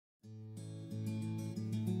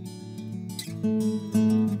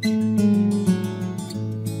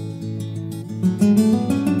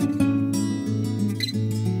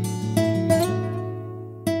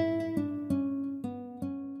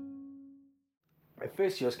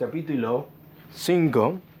Efesios capítulo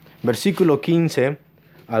 5, versículo 15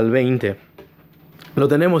 al 20. Lo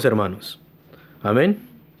tenemos, hermanos. Amén.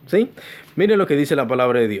 ¿Sí? Miren lo que dice la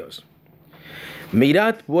palabra de Dios.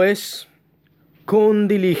 Mirad pues con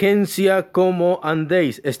diligencia cómo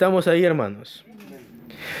andéis. Estamos ahí, hermanos.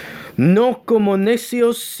 No como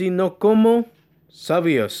necios, sino como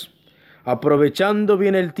sabios, aprovechando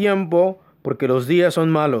bien el tiempo, porque los días son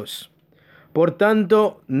malos. Por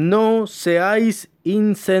tanto, no seáis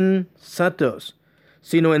insensatos,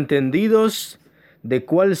 sino entendidos de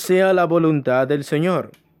cuál sea la voluntad del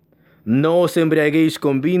Señor. No os embriaguéis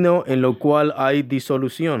con vino, en lo cual hay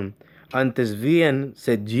disolución, antes bien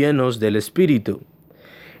sed llenos del Espíritu.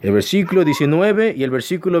 El versículo 19 y el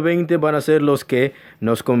versículo 20 van a ser los que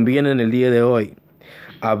nos convienen el día de hoy.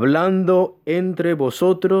 Hablando entre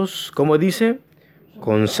vosotros, ¿cómo dice?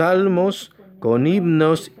 Con salmos, con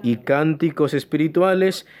himnos y cánticos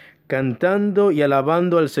espirituales, cantando y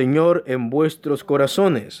alabando al Señor en vuestros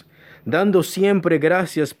corazones, dando siempre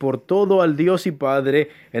gracias por todo al Dios y Padre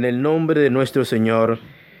en el nombre de nuestro Señor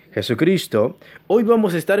Jesucristo. Hoy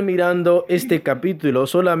vamos a estar mirando este capítulo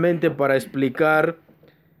solamente para explicar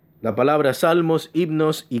la palabra salmos,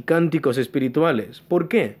 himnos y cánticos espirituales. ¿Por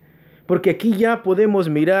qué? Porque aquí ya podemos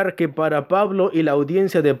mirar que para Pablo y la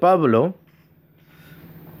audiencia de Pablo,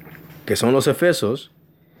 que son los efesos,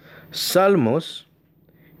 salmos,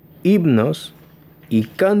 himnos y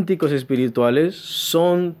cánticos espirituales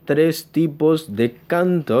son tres tipos de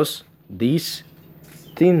cantos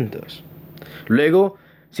distintos. Luego,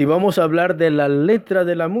 si vamos a hablar de la letra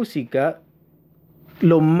de la música,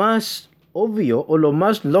 lo más obvio o lo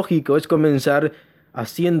más lógico es comenzar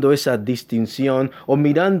haciendo esa distinción o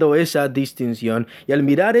mirando esa distinción. Y al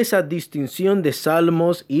mirar esa distinción de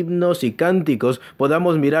salmos, himnos y cánticos,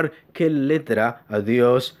 podamos mirar qué letra a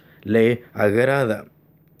Dios le agrada.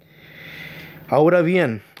 Ahora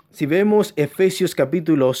bien, si vemos Efesios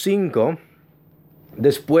capítulo 5,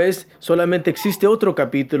 después solamente existe otro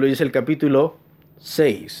capítulo y es el capítulo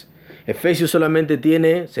 6. Efesios solamente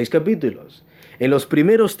tiene 6 capítulos. En los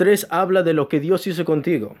primeros 3 habla de lo que Dios hizo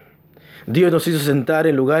contigo. Dios nos hizo sentar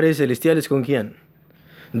en lugares celestiales ¿con quién?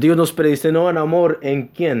 Dios nos predestinó en amor ¿en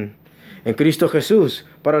quién? En Cristo Jesús,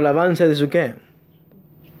 para alabanza de su ¿qué?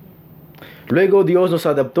 Luego Dios nos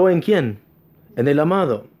adoptó ¿en quién? En el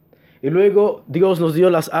amado. Y luego Dios nos dio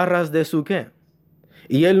las arras de su ¿qué?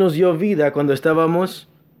 Y Él nos dio vida cuando estábamos.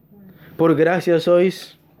 ¿Por gracia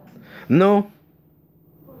sois? No.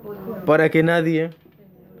 Para que nadie.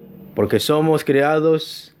 Porque somos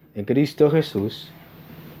creados en Cristo Jesús.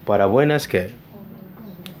 Para buenas ¿qué?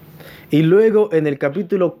 Y luego en el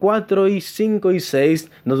capítulo 4 y 5 y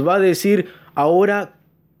 6 nos va a decir ahora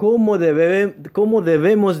cómo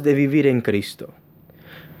debemos de vivir en Cristo.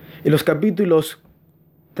 En los capítulos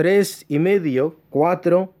 3 y medio,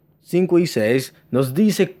 4, 5 y 6 nos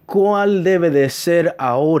dice cuál debe de ser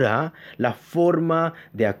ahora la forma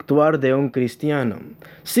de actuar de un cristiano.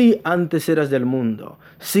 Si antes eras del mundo,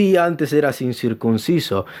 si antes eras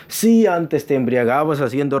incircunciso, si antes te embriagabas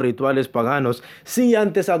haciendo rituales paganos, si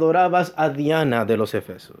antes adorabas a Diana de los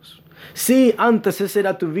Efesos, si antes esa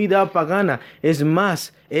era tu vida pagana, es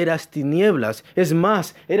más, eras tinieblas, es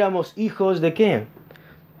más, éramos hijos de ¿qué?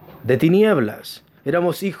 De tinieblas,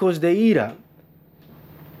 éramos hijos de ira.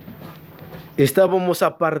 Estábamos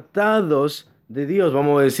apartados de Dios.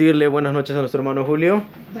 Vamos a decirle buenas noches a nuestro hermano Julio.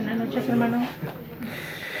 Buenas noches, hermano.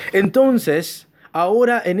 Entonces,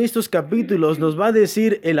 ahora en estos capítulos nos va a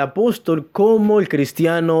decir el apóstol cómo el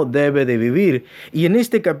cristiano debe de vivir. Y en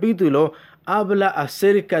este capítulo habla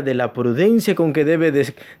acerca de la prudencia con que debe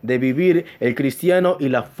de vivir el cristiano y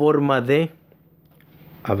la forma de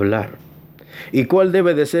hablar. ¿Y cuál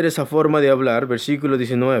debe de ser esa forma de hablar? Versículo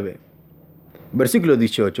 19. Versículo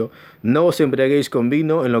 18. No os embriaguéis con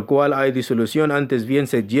vino, en lo cual hay disolución, antes bien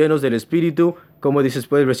sed llenos del Espíritu. ¿Cómo dice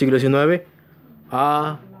después el versículo 19?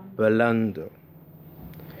 Hablando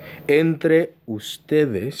entre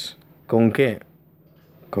ustedes, ¿con qué?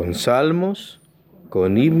 Con salmos,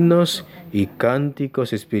 con himnos y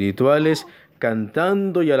cánticos espirituales,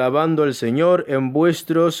 cantando y alabando al Señor en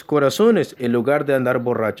vuestros corazones, en lugar de andar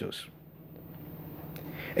borrachos.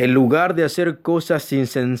 En lugar de hacer cosas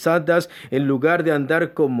insensatas, en lugar de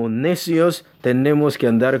andar como necios, tenemos que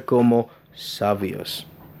andar como sabios,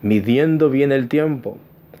 midiendo bien el tiempo.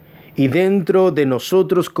 Y dentro de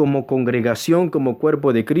nosotros como congregación, como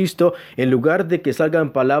cuerpo de Cristo, en lugar de que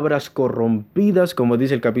salgan palabras corrompidas, como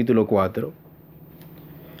dice el capítulo 4,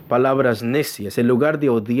 palabras necias. En lugar de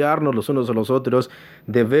odiarnos los unos a los otros,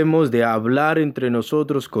 debemos de hablar entre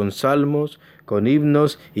nosotros con salmos, con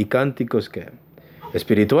himnos y cánticos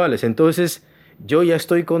espirituales. Entonces, yo ya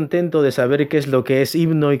estoy contento de saber qué es lo que es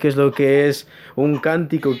himno y qué es lo que es un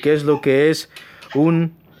cántico, qué es lo que es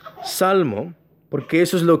un salmo, porque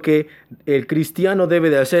eso es lo que el cristiano debe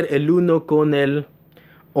de hacer el uno con el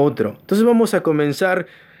otro. Entonces vamos a comenzar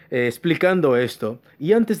explicando esto.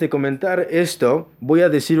 Y antes de comentar esto, voy a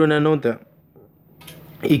decir una nota.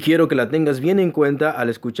 Y quiero que la tengas bien en cuenta al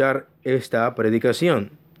escuchar esta predicación.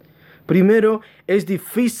 Primero, es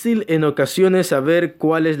difícil en ocasiones saber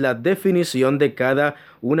cuál es la definición de cada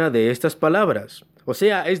una de estas palabras. O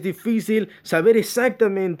sea, es difícil saber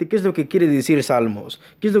exactamente qué es lo que quiere decir salmos,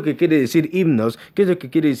 qué es lo que quiere decir himnos, qué es lo que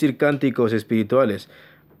quiere decir cánticos espirituales.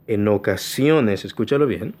 En ocasiones, escúchalo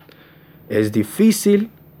bien, es difícil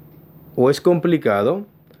o es complicado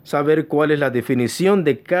saber cuál es la definición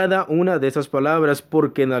de cada una de esas palabras,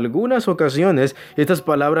 porque en algunas ocasiones estas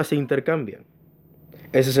palabras se intercambian.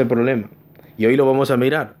 Ese es el problema. Y hoy lo vamos a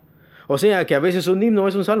mirar. O sea, que a veces un himno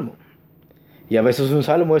es un salmo. Y a veces un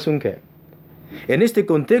salmo es un qué. En este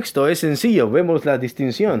contexto es sencillo, vemos la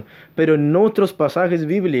distinción. Pero en otros pasajes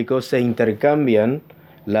bíblicos se intercambian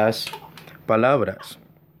las palabras.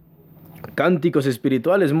 Cánticos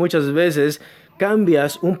espirituales muchas veces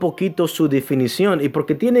cambias un poquito su definición, y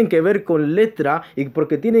porque tienen que ver con letra y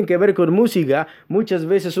porque tienen que ver con música, muchas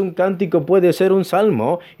veces un cántico puede ser un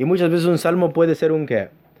salmo y muchas veces un salmo puede ser un ¿qué?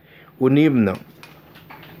 Un himno.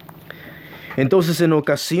 Entonces en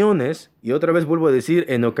ocasiones, y otra vez vuelvo a decir,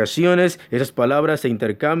 en ocasiones esas palabras se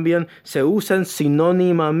intercambian, se usan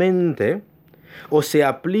sinónimamente o se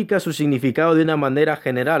aplica su significado de una manera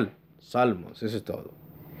general. Salmos, eso es todo.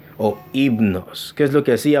 O himnos. ¿Qué es lo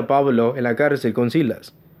que hacía Pablo en la cárcel con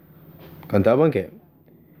Silas? ¿Cantaban qué?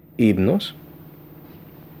 Himnos.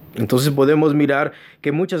 Entonces podemos mirar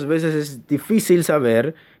que muchas veces es difícil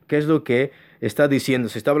saber qué es lo que está diciendo.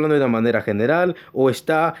 ¿Se está hablando de una manera general o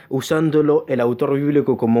está usándolo el autor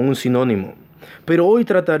bíblico como un sinónimo? Pero hoy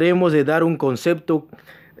trataremos de dar un concepto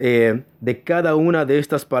de cada una de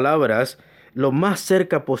estas palabras lo más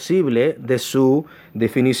cerca posible de su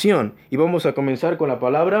definición. Y vamos a comenzar con la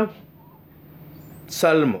palabra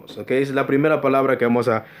salmos, ¿ok? Es la primera palabra que vamos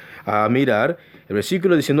a mirar. El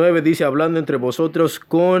versículo 19 dice, hablando entre vosotros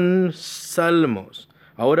con salmos.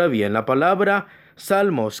 Ahora bien, la palabra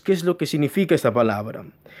salmos, ¿qué es lo que significa esta palabra?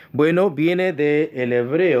 Bueno, viene del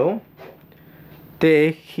hebreo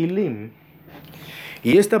tehilim.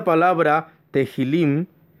 Y esta palabra tehilim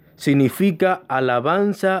significa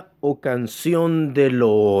alabanza o canción de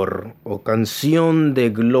loor, o canción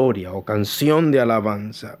de gloria, o canción de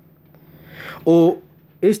alabanza. O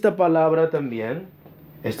esta palabra también,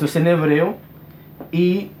 esto es en hebreo,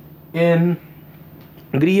 y en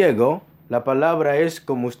griego la palabra es,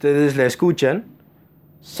 como ustedes la escuchan,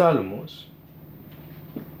 salmos,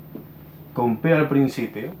 con P al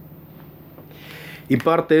principio. Y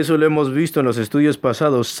parte de eso lo hemos visto en los estudios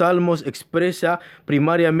pasados. Salmos expresa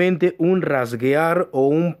primariamente un rasguear o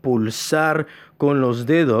un pulsar con los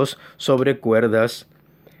dedos sobre cuerdas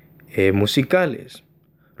musicales.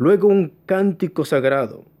 Luego un cántico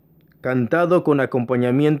sagrado, cantado con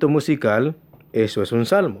acompañamiento musical, eso es un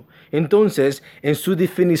salmo. Entonces, en su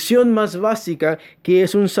definición más básica, ¿qué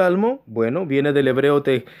es un salmo? Bueno, viene del hebreo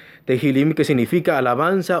tehilim, que significa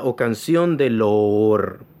alabanza o canción de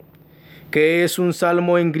loor. ¿Qué es un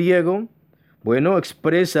salmo en griego? Bueno,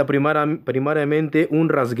 expresa primariamente un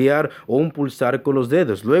rasguear o un pulsar con los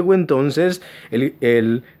dedos. Luego entonces,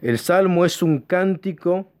 el salmo es un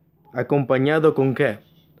cántico acompañado ¿con qué?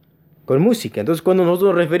 Con música. Entonces, cuando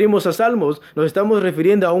nosotros nos referimos a salmos, nos estamos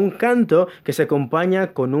refiriendo a un canto que se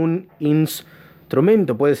acompaña con un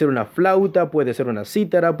instrumento. Puede ser una flauta, puede ser una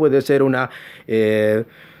cítara, puede ser un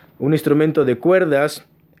instrumento de cuerdas,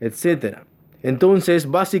 etcétera. Entonces,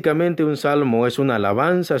 básicamente un salmo es una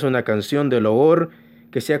alabanza, es una canción de loor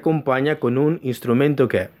que se acompaña con un instrumento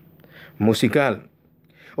 ¿qué? Musical.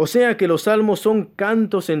 O sea que los salmos son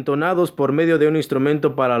cantos entonados por medio de un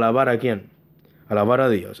instrumento para alabar ¿a quién? Alabar a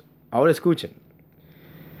Dios. Ahora escuchen.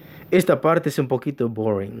 Esta parte es un poquito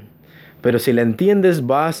boring, pero si la entiendes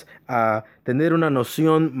vas a tener una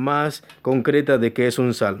noción más concreta de qué es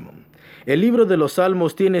un salmo. El libro de los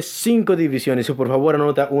Salmos tiene 5 divisiones. Por favor,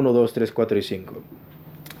 anota 1, 2, 3, 4 y 5.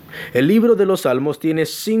 El libro de los Salmos tiene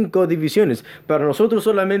 5 divisiones. Para nosotros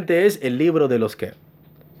solamente es el libro de los ¿qué?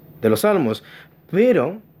 De los Salmos.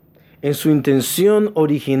 Pero en su intención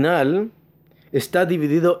original está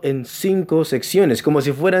dividido en 5 secciones, como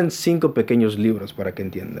si fueran 5 pequeños libros para que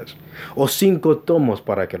entiendas. O 5 tomos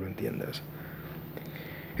para que lo entiendas.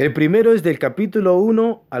 El primero es del capítulo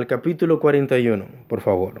 1 al capítulo 41, por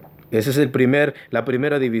favor. Esa es la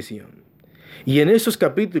primera división. Y en esos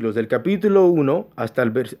capítulos, del capítulo 1 hasta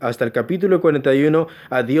el capítulo 41,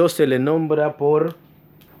 a Dios se le nombra por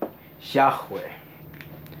Yahweh.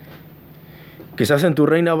 Quizás en tu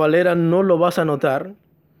Reina Valera no lo vas a notar,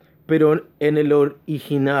 pero en el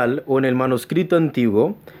original o en el manuscrito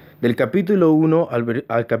antiguo, del capítulo 1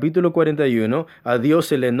 al capítulo 41, a Dios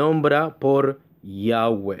se le nombra por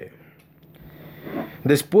Yahweh.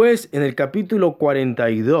 Después, en el capítulo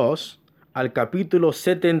 42 al capítulo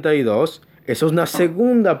 72, eso es una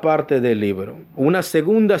segunda parte del libro, una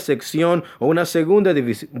segunda sección o una segunda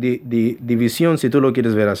división, si tú lo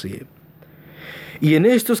quieres ver así. Y en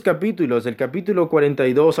estos capítulos, del capítulo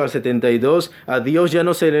 42 al 72, a Dios ya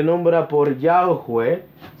no se le nombra por Yahweh,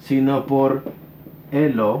 sino por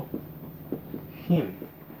Elohim.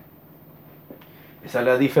 Esa es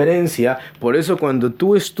la diferencia. Por eso cuando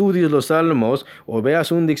tú estudias los salmos o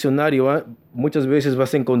veas un diccionario, muchas veces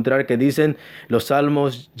vas a encontrar que dicen los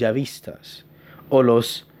salmos yavistas o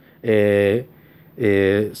los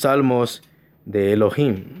salmos de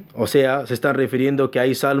Elohim. O sea, se están refiriendo que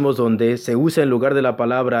hay salmos donde se usa en lugar de la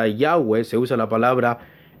palabra Yahweh, se usa la palabra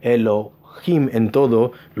Elohim en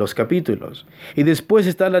todos los capítulos. Y después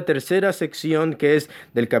está la tercera sección, que es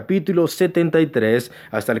del capítulo 73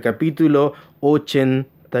 hasta el capítulo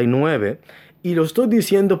 89. Y lo estoy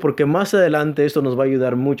diciendo porque más adelante esto nos va a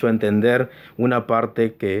ayudar mucho a entender una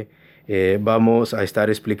parte que vamos a estar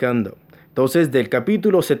explicando. Entonces, del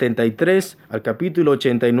capítulo 73 al capítulo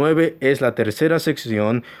 89 es la tercera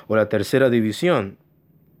sección o la tercera división.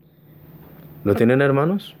 ¿Lo tienen,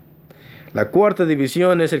 hermanos? La cuarta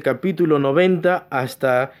división es el capítulo 90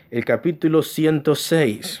 hasta el capítulo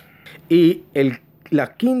 106. Y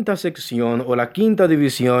la quinta sección o la quinta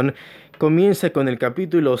división comienza con el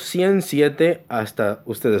capítulo 107 hasta,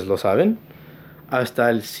 ustedes lo saben, hasta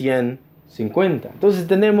el 150. Entonces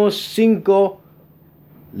tenemos 5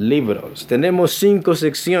 libros, tenemos 5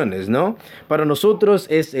 secciones, ¿no? Para nosotros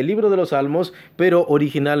es el libro de los Salmos, pero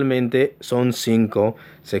originalmente son 5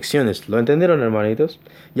 secciones. ¿Lo entendieron, hermanitos?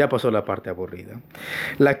 Ya pasó la parte aburrida.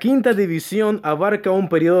 La quinta división abarca un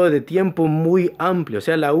periodo de tiempo muy amplio, o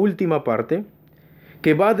sea, la última parte,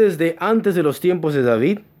 que va desde antes de los tiempos de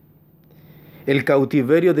David, el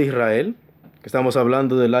cautiverio de Israel, que estamos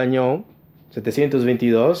hablando del año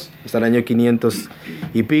 722 hasta el año 500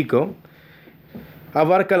 y pico.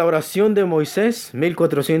 Abarca la oración de Moisés,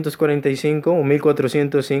 1445 o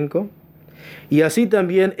 1405. Y así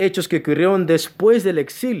también hechos que ocurrieron después del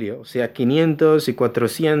exilio, o sea, 500 y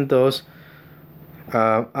 400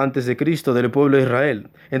 antes de Cristo del pueblo de Israel.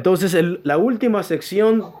 Entonces, la última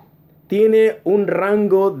sección tiene un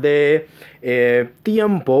rango de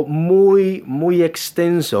tiempo muy, muy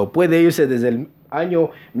extenso. Puede irse desde el año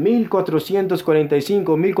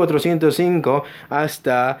 1445, 1405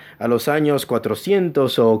 hasta a los años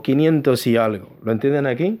 400 o 500 y algo. ¿Lo entienden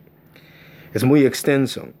aquí? Es muy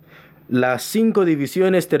extenso. Las 5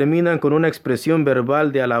 divisiones terminan con una expresión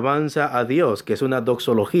verbal de alabanza a Dios, que es una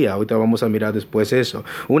doxología. Ahorita vamos a mirar después eso.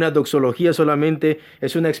 Una doxología solamente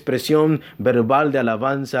es una expresión verbal de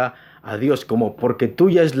alabanza a Dios, como porque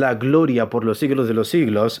tuya es la gloria por los siglos de los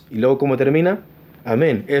siglos. Y luego, ¿cómo termina?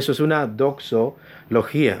 Amén. Eso es una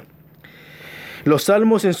doxología. Los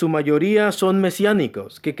salmos en su mayoría son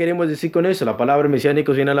mesiánicos. ¿Qué queremos decir con eso? La palabra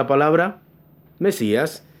mesiánicos viene a la palabra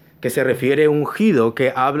Mesías, que se refiere a ungido,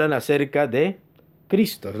 que hablan acerca de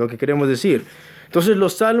Cristo. Es lo que queremos decir. Entonces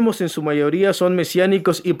los salmos en su mayoría son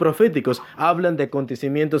mesiánicos y proféticos. Hablan de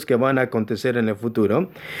acontecimientos que van a acontecer en el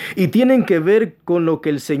futuro. Y tienen que ver con lo que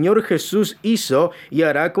el Señor Jesús hizo y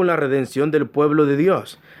hará con la redención del pueblo de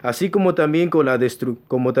Dios. Así como también con la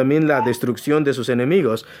destrucción de sus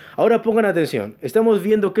enemigos. Ahora pongan atención. Estamos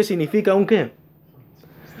viendo qué significa un qué.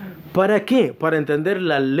 ¿Para qué? Para entender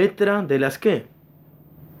la letra de las qué.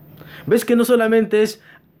 ¿Ves que no solamente es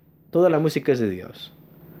toda la música es de Dios?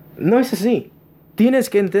 No es así. Tienes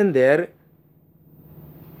que entender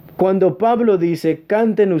cuando Pablo dice,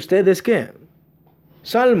 canten ustedes ¿qué?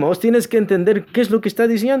 Salmos, tienes que entender qué es lo que está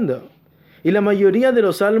diciendo. Y la mayoría de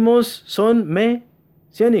los salmos son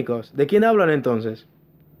mesiánicos. ¿De quién hablan entonces?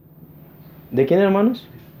 ¿De quién, hermanos?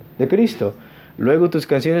 De Cristo. Luego tus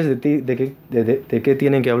canciones ¿de qué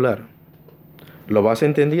tienen que hablar? ¿Lo vas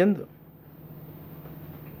entendiendo?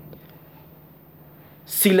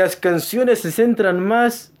 Si las canciones se centran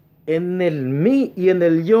más en el mí y en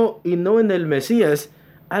el yo y no en el Mesías,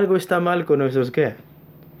 algo está mal con esos qué.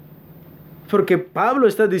 Porque Pablo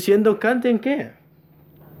está diciendo, canten qué.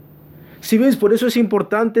 Si ves, por eso es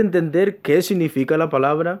importante entender qué significa la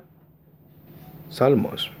palabra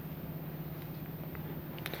Salmos.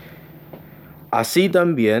 Así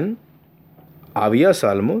también había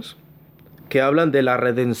salmos que hablan de la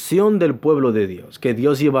redención del pueblo de Dios, que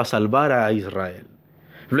Dios iba a salvar a Israel.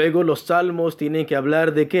 Luego los salmos tienen que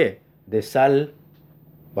hablar de ¿qué? De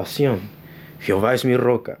salvación. Jehová es mi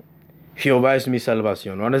roca, Jehová es mi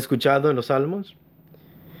salvación. ¿Lo han escuchado en los salmos?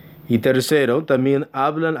 Y tercero, también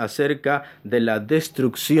hablan acerca de la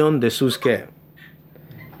destrucción de sus ¿qué?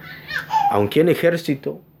 Aunque en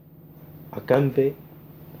ejército acampe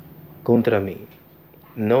contra mí,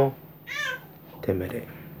 no temeré.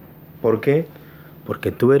 ¿Por qué?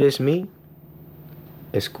 Porque tú eres mi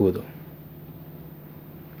escudo.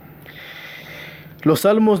 Los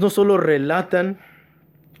salmos no solo relatan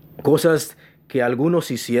cosas que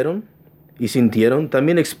algunos hicieron y sintieron,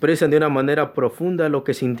 también expresan de una manera profunda lo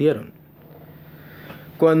que sintieron.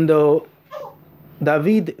 Cuando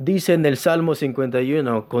David dice en el Salmo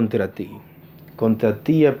 51, contra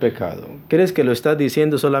ti he pecado, ¿crees que lo está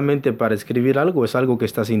diciendo solamente para escribir algo o es algo que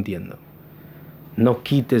está sintiendo? No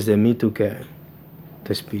quites de mí tu ¿qué?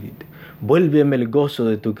 Tu espíritu. Vuélveme el gozo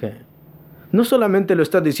de tu ¿qué? No solamente lo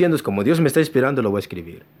está diciendo, es como Dios me está inspirando, lo voy a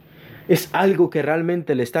escribir. Es algo que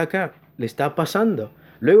realmente le está acá, le está pasando.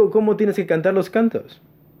 Luego, ¿cómo tienes que cantar los cantos?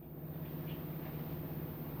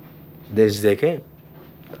 ¿Desde qué?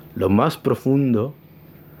 Lo más profundo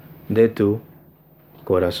de tu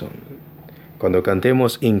corazón. Cuando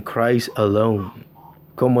cantemos In Christ Alone,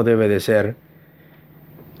 ¿cómo debe de ser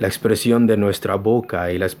la expresión de nuestra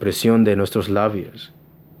boca y la expresión de nuestros labios?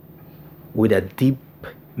 With a deep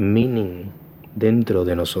meaning dentro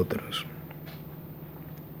de nosotros.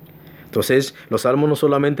 Entonces, los salmos no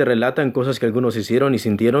solamente relatan cosas que algunos hicieron y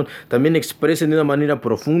sintieron, también expresan de una manera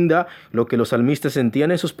profunda lo que los salmistas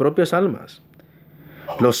sentían en sus propias almas.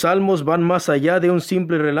 Los salmos van más allá de un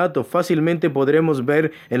simple relato. Fácilmente podremos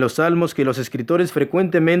ver en los salmos que los escritores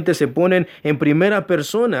frecuentemente se ponen en primera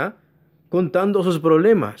persona contando sus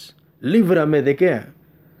problemas. Líbrame de ¿qué?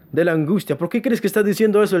 De la angustia. ¿Por qué crees que está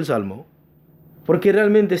diciendo eso el salmo? Porque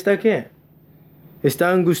realmente está ¿qué?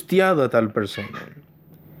 Está angustiado a tal persona.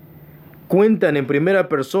 Cuentan en primera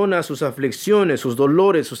persona sus aflicciones, sus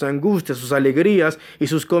dolores, sus angustias, sus alegrías y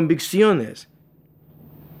sus convicciones.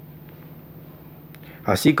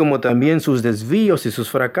 Así como también sus desvíos y sus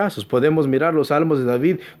fracasos. Podemos mirar los salmos de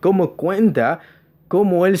David, cómo cuenta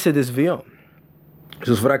cómo él se desvió.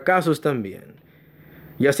 Sus fracasos también.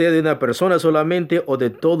 Ya sea de una persona solamente o de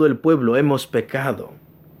todo el pueblo, hemos pecado,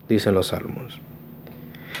 dicen los salmos.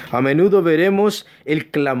 A menudo veremos el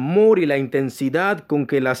clamor y la intensidad con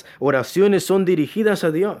que las oraciones son dirigidas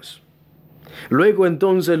a Dios. Luego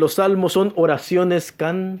entonces los salmos son oraciones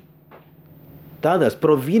cantadas.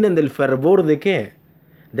 Provienen del fervor ¿de qué?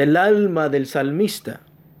 Del alma del salmista.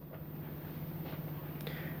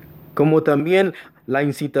 Como también la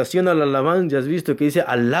incitación a la alabanza. ¿Has visto que dice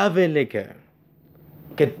alábenle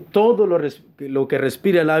que todo lo que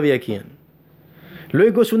respire alabe a quién?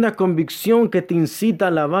 Luego es una convicción que te incita a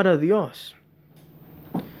alabar a Dios.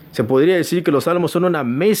 Se podría decir que los salmos son una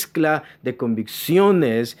mezcla de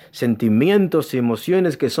convicciones, sentimientos y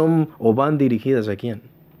emociones que son o van dirigidas ¿a quién?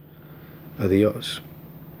 A Dios.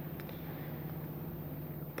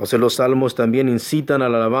 Entonces los salmos también incitan a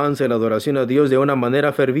la alabanza y la adoración a Dios de una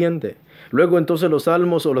manera ferviente. Luego entonces los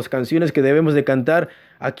salmos o las canciones que debemos de cantar,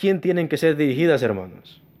 ¿a quién tienen que ser dirigidas,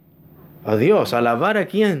 hermanos? A Dios. ¿Alabar a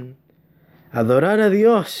quién? Adorar a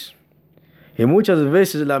Dios. Y muchas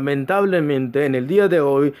veces, lamentablemente, en el día de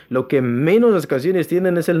hoy, lo que menos las canciones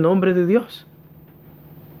tienen es el nombre de Dios.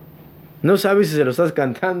 No sabes si se lo estás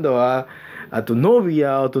cantando a tu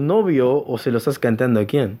novia o tu novio, o se lo estás cantando a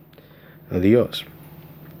quién. A Dios.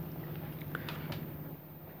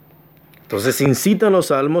 Entonces incitan los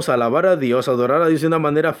salmos a alabar a Dios, a adorar a Dios de una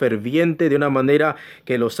manera ferviente, de una manera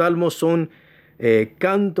que los salmos son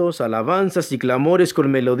cantos, alabanzas y clamores con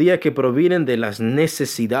melodía que provienen de las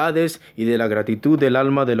necesidades y de la gratitud del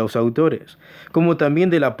alma de los autores, como también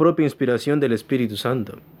de la propia inspiración del Espíritu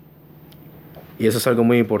Santo. Y eso es algo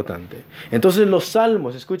muy importante. Entonces los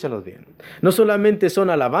salmos, escúchalos bien, no solamente son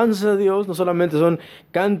alabanzas a Dios, no solamente son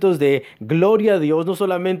cantos de gloria a Dios, no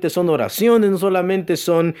solamente son oraciones, no solamente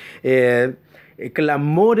son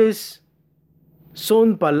clamores,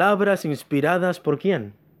 son palabras inspiradas ¿por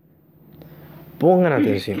quién? Pongan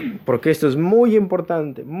atención, porque esto es muy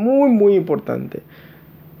importante, muy, muy importante.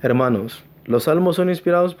 Hermanos, ¿los salmos son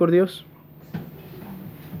inspirados por Dios?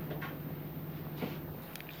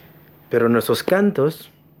 Pero nuestros cantos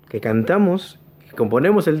que cantamos, que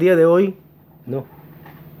componemos el día de hoy, no.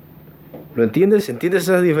 ¿Lo entiendes? ¿Entiendes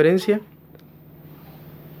esa diferencia?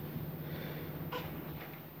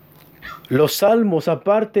 Los salmos,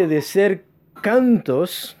 aparte de ser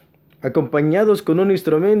cantos acompañados con un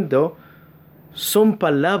instrumento, son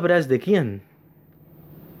palabras ¿de quién?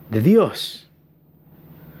 De Dios.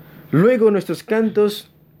 Luego nuestros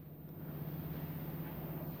cantos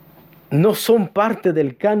no son parte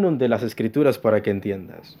del canon de las Escrituras, para que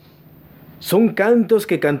entiendas. Son cantos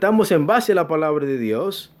que cantamos en base a la palabra de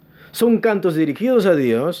Dios. Son cantos dirigidos a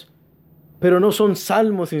Dios, pero no son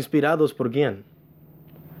salmos inspirados por quién.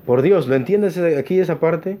 Por Dios. ¿Lo entiendes aquí esa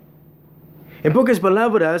parte? En pocas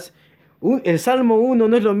palabras, el Salmo 1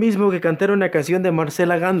 no es lo mismo que cantar una canción de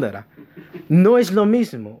Marcela Gándara. No es lo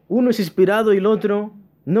mismo. Uno es inspirado y el otro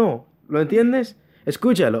no. ¿Lo entiendes?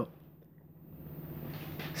 Escúchalo.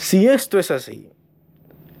 Si esto es así,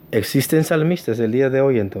 ¿existen salmistas el día de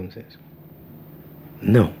hoy entonces?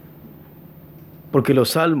 No. Porque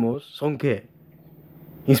los salmos son ¿qué?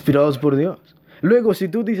 Inspirados por Dios. Luego, si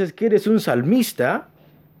tú dices que eres un salmista,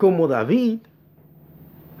 como David,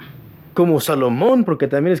 como Salomón, porque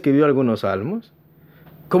también escribió algunos salmos,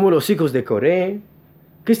 como los hijos de Coré,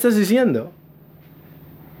 ¿qué estás diciendo?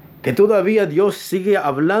 Que todavía Dios sigue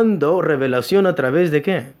hablando revelación a través de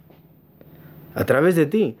 ¿qué? A través de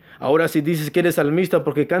ti. Ahora, si dices que eres salmista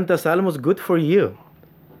porque cantas salmos, good for you.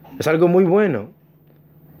 Es algo muy bueno.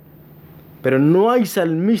 Pero no hay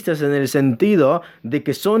salmistas en el sentido de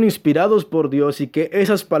que son inspirados por Dios y que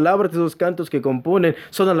esas palabras de esos cantos que componen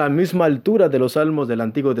son a la misma altura de los salmos del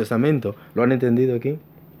Antiguo Testamento. ¿Lo han entendido aquí?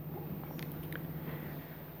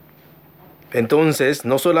 Entonces,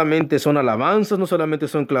 no solamente son alabanzas, no solamente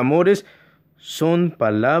son clamores, son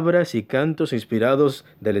palabras y cantos inspirados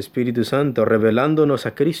del Espíritu Santo, revelándonos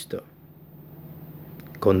a Cristo.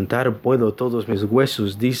 Contar puedo todos mis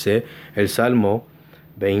huesos, dice el Salmo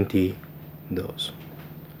 22.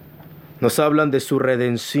 Nos hablan de su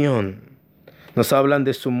redención, nos hablan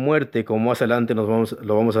de su muerte, como más adelante lo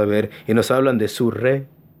vamos a ver, y nos hablan de su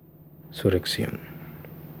resurrección.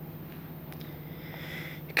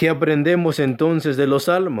 ¿Qué aprendemos entonces de los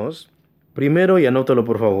salmos? Primero, y anótalo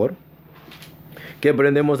por favor, ¿qué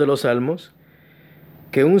aprendemos de los salmos?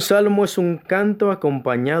 Que un salmo es un canto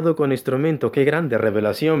acompañado con instrumento. Qué grande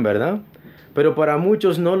revelación, ¿verdad? Pero para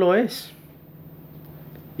muchos no lo es.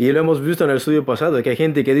 Y lo hemos visto en el estudio pasado, que hay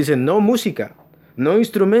gente que dice no música, no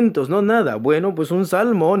instrumentos, no nada. Bueno, pues un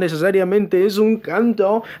salmo necesariamente es un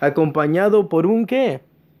canto acompañado por un ¿qué?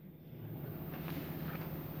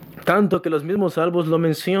 Tanto que los mismos salmos lo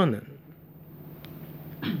mencionan.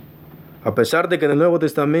 A pesar de que en el Nuevo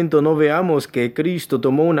Testamento no veamos que Cristo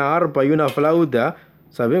tomó una arpa y una flauta,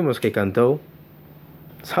 sabemos que cantó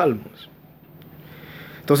salmos.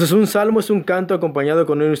 Entonces un salmo es un canto acompañado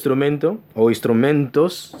con un instrumento o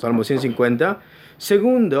instrumentos, Salmo 150.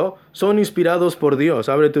 Segundo, son inspirados por Dios.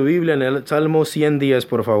 Abre tu Biblia en el Salmo 110,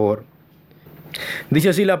 por favor. Dice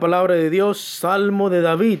así la palabra de Dios, Salmo de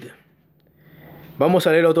David. Vamos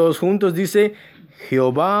a leerlo todos juntos. Dice,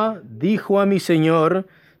 Jehová dijo a mi Señor,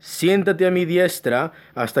 siéntate a mi diestra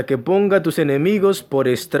hasta que ponga a tus enemigos por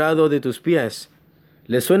estrado de tus pies.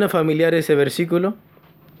 ¿Les suena familiar ese versículo?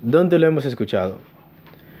 ¿Dónde lo hemos escuchado?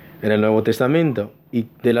 En el Nuevo Testamento. ¿Y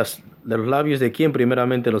de los labios de quién?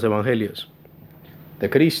 Primeramente los evangelios.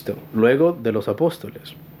 De Cristo. Luego de los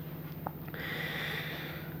apóstoles.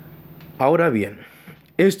 Ahora bien,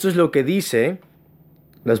 esto es lo que dice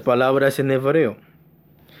las palabras en hebreo.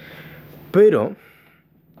 Pero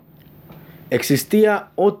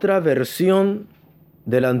existía otra versión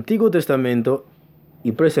del Antiguo Testamento,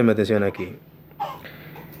 y présteme atención aquí,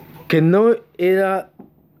 que no era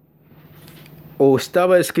o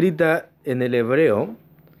estaba escrita en el hebreo,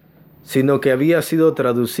 sino que había sido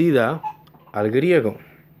traducida al griego.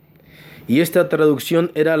 Y esta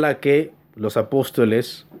traducción era la que los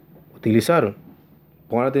apóstoles utilizaron.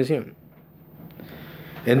 Pongan atención.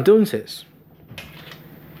 Entonces,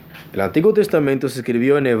 el Antiguo Testamento se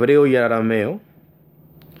escribió en hebreo y arameo,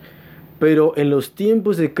 pero en los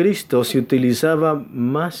tiempos de Cristo se utilizaba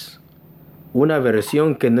más una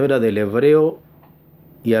versión que no era del hebreo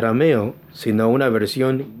y arameo, sino una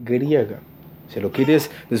versión griega. Si lo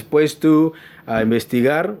quieres después tú a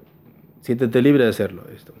investigar, siéntete libre de hacerlo.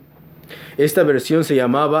 Esta versión se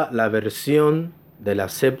llamaba la versión de la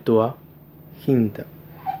Septuaginta.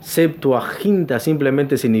 Septuaginta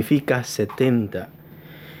simplemente significa 70.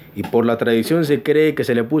 Y por la tradición se cree que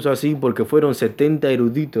se le puso así porque fueron 70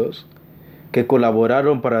 eruditos que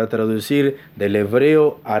colaboraron para traducir del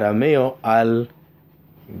hebreo arameo al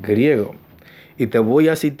griego. Y te voy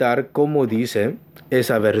a citar cómo dice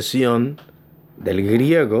esa versión del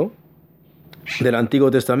griego del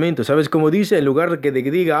Antiguo Testamento. ¿Sabes cómo dice? En lugar de que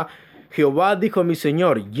diga, Jehová dijo a mi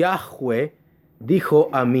Señor, Yahweh dijo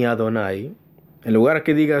a mi Adonai, en lugar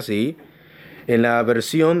que diga así, en la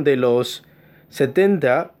versión de los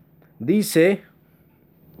 70 dice,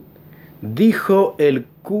 Dijo el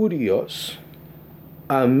curios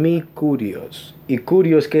a mi curios. ¿Y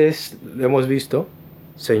curios qué es? Hemos visto,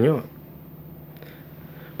 Señor.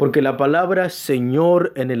 Porque la palabra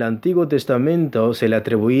Señor en el Antiguo Testamento se le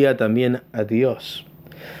atribuía también a Dios.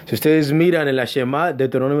 Si ustedes miran en la Shema,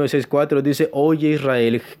 Deuteronomio 6:4 dice, oye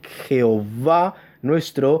Israel, Jehová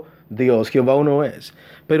nuestro Dios, Jehová uno es.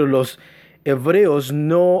 Pero los hebreos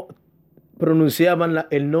no pronunciaban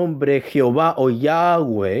el nombre Jehová o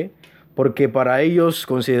Yahweh, porque para ellos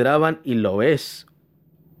consideraban, y lo es,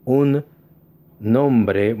 un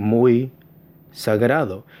nombre muy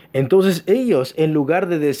sagrado. Entonces ellos, en lugar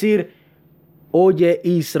de decir, oye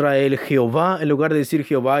Israel, Jehová, en lugar de decir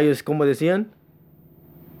Jehová, ellos, ¿cómo decían?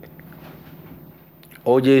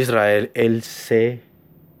 Oye Israel, el Señor,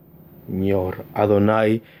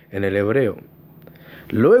 Adonai en el hebreo.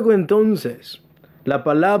 Luego entonces, la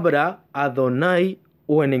palabra Adonai,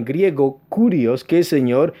 o en el griego, kurios, que es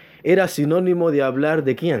Señor, era sinónimo de hablar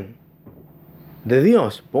 ¿de quién? De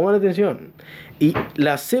Dios. Pongan atención. Y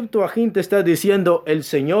la Septuaginta está diciendo, el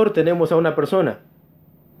Señor, tenemos a una persona.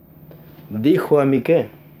 Dijo a mí ¿qué?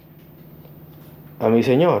 A mi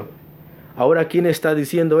Señor. Ahora, ¿quién está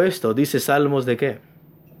diciendo esto? Dice Salmos ¿de qué?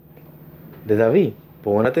 De David.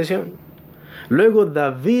 Pongan atención. Luego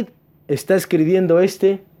David está escribiendo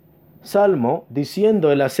este salmo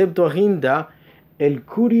diciendo en la Septuaginta, el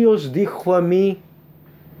curios dijo a mí,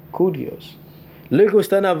 curios. Luego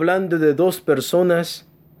están hablando de dos personas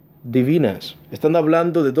divinas. Están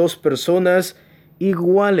hablando de dos personas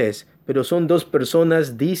iguales, pero son dos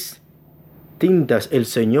personas distintas. El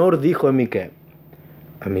Señor dijo a mí ¿qué?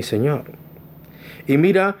 A mi Señor. Y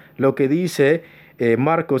mira lo que dice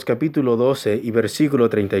Marcos capítulo 12 y versículo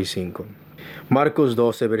 35. Marcos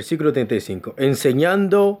 12, versículo 35.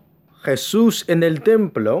 Enseñando Jesús en el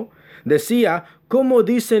templo, decía, ¿cómo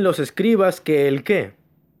dicen los escribas que el qué?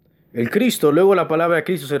 El Cristo, luego la palabra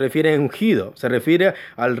Cristo se refiere a ungido, se refiere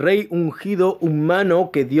al rey ungido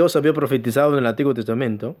humano que Dios había profetizado en el Antiguo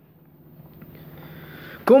Testamento.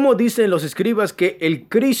 ¿Cómo dicen los escribas que el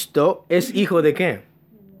Cristo es hijo de qué?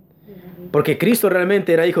 Porque Cristo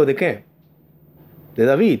realmente era hijo de qué? De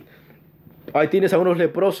David. Ahí tienes a unos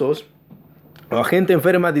leprosos o a gente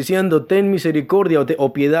enferma diciendo, ten misericordia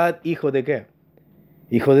o piedad, hijo de qué?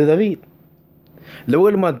 Hijo de David. Luego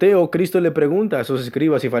en Mateo, Cristo le pregunta a sus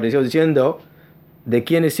escribas y fariseos diciendo, ¿de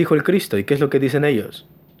quién es hijo el Cristo? ¿Y qué es lo que dicen ellos?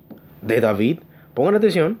 De David. Pongan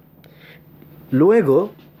atención.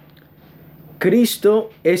 Luego, Cristo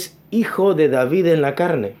es hijo de David en la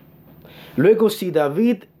carne. Luego, si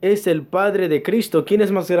David es el padre de Cristo, ¿quién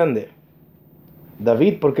es más grande?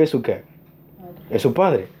 David, porque es su qué? Es su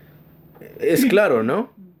padre. Es claro, ¿no?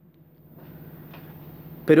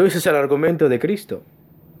 Pero ese es el argumento de Cristo.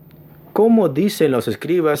 ¿Cómo dicen los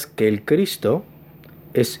escribas que el Cristo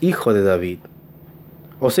es hijo de David?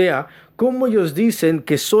 O sea, ¿cómo ellos dicen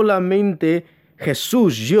que solamente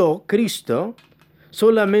Jesús, yo, Cristo,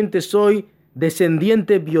 solamente soy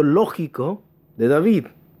descendiente biológico de David?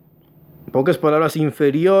 En pocas palabras,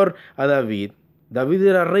 inferior a David. ¿David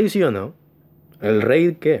era rey, sí o no? ¿El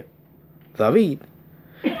rey qué? David.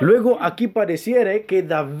 Luego aquí pareciera que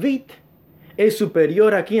David es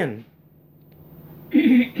superior ¿a quién?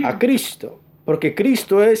 A Cristo, porque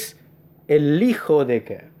Cristo es el hijo de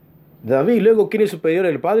 ¿qué? David. Luego, ¿quién es superior,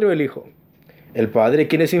 el padre o el hijo? El padre.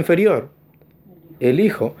 ¿Quién es inferior? El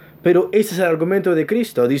hijo. Pero ese es el argumento de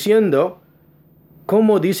Cristo, diciendo,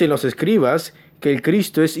 ¿cómo dicen los escribas que el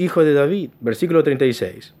Cristo es hijo de David? Versículo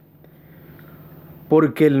 36.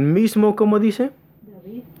 Porque el mismo, ¿cómo dice?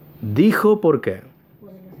 David. Dijo, ¿por qué?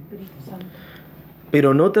 Por el Espíritu Santo.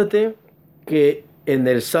 Pero nótate que en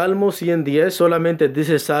el Salmo 110 solamente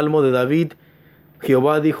dice Salmo de David,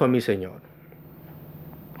 Jehová dijo a mi Señor.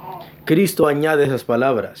 Cristo añade esas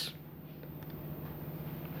palabras.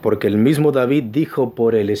 Porque el mismo David dijo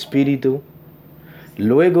por el Espíritu.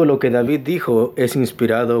 Luego lo que David dijo es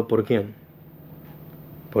inspirado ¿por quién?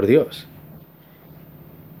 Por Dios.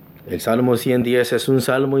 El Salmo 110 es un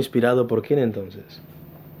salmo inspirado ¿por quién entonces?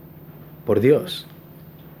 Por Dios.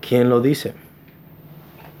 ¿Quién lo dice?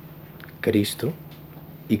 Cristo.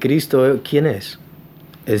 ¿Y Cristo quién es?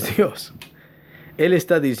 Es Dios. Él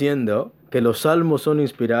está diciendo que los salmos son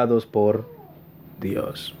inspirados por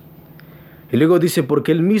Dios. Y luego dice,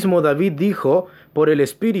 porque el mismo David dijo por el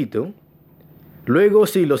Espíritu. Luego,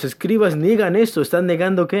 si los escribas niegan esto, ¿están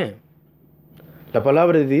negando qué? La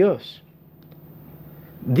palabra de Dios.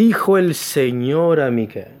 Dijo el Señor a mí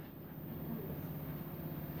 ¿qué?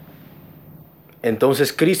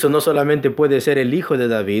 Entonces Cristo no solamente puede ser el hijo de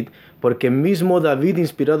David, porque mismo David,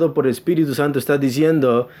 inspirado por el Espíritu Santo, está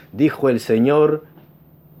diciendo, dijo el Señor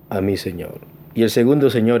a mi Señor. Y el segundo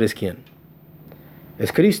Señor es ¿quién?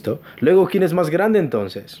 Es Cristo. Luego, ¿quién es más grande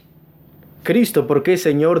entonces? Cristo, porque es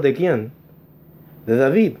Señor ¿de quién? De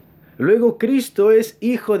David. Luego, Cristo es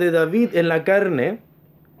hijo de David en la carne,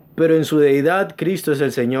 pero en su deidad, Cristo es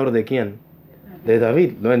el Señor ¿de quién? De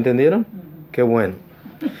David. ¿Lo entendieron? Qué bueno.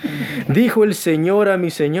 Dijo el Señor a mi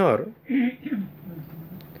Señor.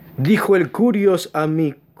 Dijo el curios a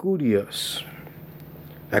mi curios.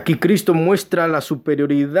 Aquí Cristo muestra la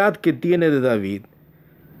superioridad que tiene de David.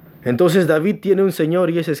 Entonces David tiene un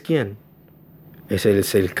Señor, ¿y ese es quién? Ese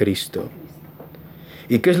es el Cristo.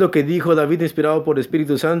 ¿Y qué es lo que dijo David inspirado por el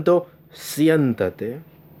Espíritu Santo? Siéntate.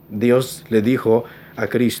 Dios le dijo a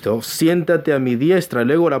Cristo, siéntate a mi diestra.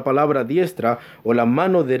 Luego la palabra diestra o la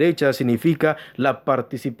mano derecha significa la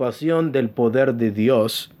participación del poder de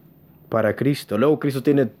Dios para Cristo. Luego Cristo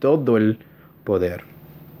tiene todo el poder.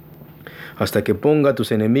 Hasta que ponga a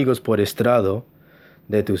tus enemigos por estrado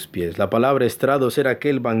de tus pies. La palabra estrado será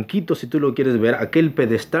aquel banquito, si tú lo quieres ver, aquel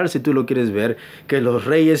pedestal, si tú lo quieres ver, que los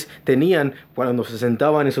reyes tenían cuando se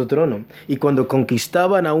sentaban en su trono. Y cuando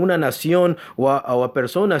conquistaban a una nación o a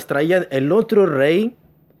personas, traían el otro rey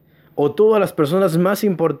o todas las personas más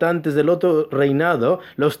importantes del otro reinado,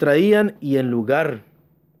 los traían, y en lugar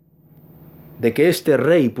de que este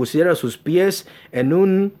rey pusiera sus pies en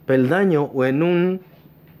un peldaño o en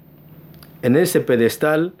ese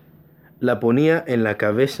pedestal, la ponía en la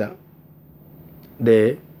cabeza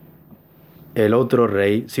de el otro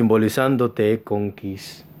rey, simbolizándote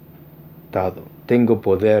conquistado. Tengo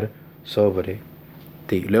poder sobre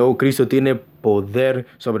ti. Luego Cristo tiene poder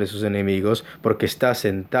sobre sus enemigos porque está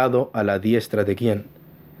sentado a la diestra ¿de quién?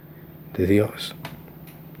 De Dios.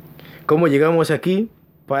 ¿Cómo llegamos aquí?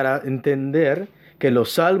 Para entender que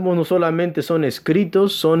los salmos no solamente son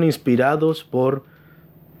escritos, son inspirados por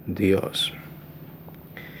Dios.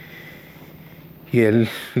 Y el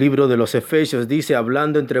libro de los Efesios dice,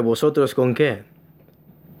 hablando entre vosotros ¿con qué?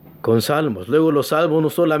 Con salmos. Luego los salmos no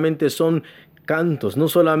solamente son cantos, no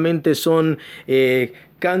solamente son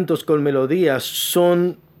cantos con melodías,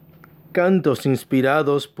 son cantos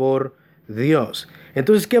inspirados por Dios.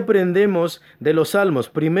 Entonces, ¿qué aprendemos de los salmos?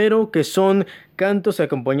 Primero, que son cantos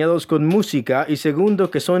acompañados con música, y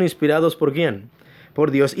segundo, que son inspirados ¿por quién?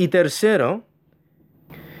 Por Dios. Y tercero,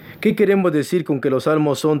 ¿qué queremos decir con que los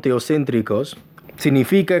salmos son teocéntricos?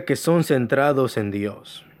 Significa que son centrados en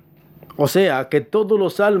Dios. O sea, que todos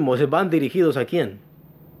los salmos van dirigidos ¿a quién?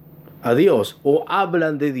 A Dios. O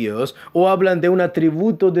hablan de Dios, o hablan de un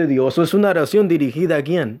atributo de Dios, o es una oración dirigida ¿a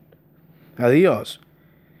quién? A Dios.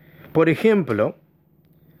 Por ejemplo,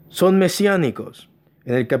 son mesiánicos.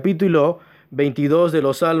 En el capítulo 22 de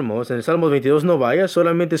los Salmos, en el Salmos 22 no vayas,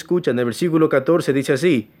 solamente escucha. En el versículo 14 dice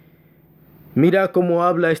así: mira cómo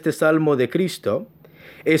habla este salmo de Cristo.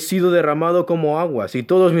 He sido derramado como aguas, y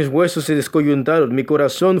todos mis huesos se descoyuntaron. Mi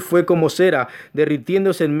corazón fue como cera,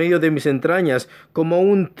 derritiéndose en medio de mis entrañas, como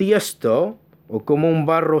un tiesto, o como un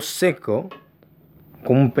barro seco,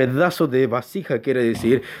 como un pedazo de vasija, quiere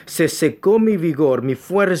decir. Se secó mi vigor, mi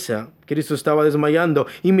fuerza. Cristo estaba desmayando,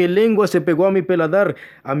 y mi lengua se pegó a mi paladar,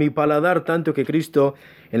 tanto que Cristo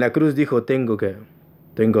en la cruz dijo, tengo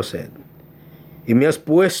sed. Y me has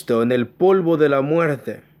puesto en el polvo de la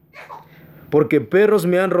muerte. Porque perros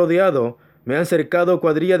me han rodeado, me han cercado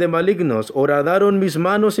cuadrilla de malignos, horadaron mis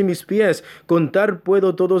manos y mis pies, contar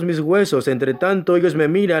puedo todos mis huesos, entre tanto ellos me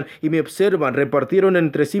miran y me observan, repartieron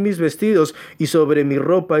entre sí mis vestidos y sobre mi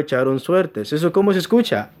ropa echaron suertes. ¿Eso cómo se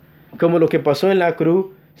escucha? Como lo que pasó en la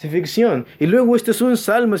crucifixión. Y luego este es un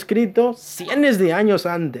salmo escrito cientos de años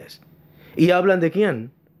antes. ¿Y hablan de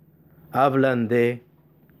quién? Hablan de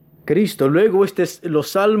Cristo. Luego los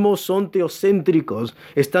salmos son teocéntricos,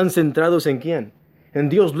 están centrados ¿en quién? En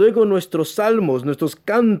Dios. Luego nuestros salmos, nuestros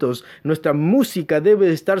cantos, nuestra música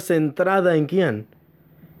debe estar centrada ¿en quién?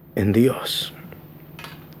 En Dios.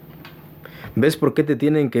 ¿Ves por qué te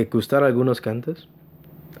tienen que gustar algunos cantos?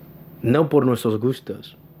 No por nuestros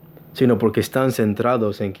gustos, sino porque están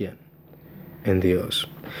centrados ¿en quién? En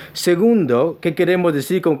Dios. Segundo, ¿qué queremos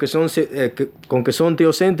decir con que son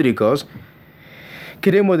teocéntricos?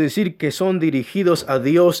 Queremos decir que son dirigidos a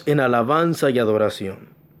Dios en alabanza y adoración.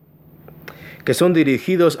 Que son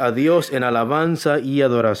dirigidos a Dios en alabanza y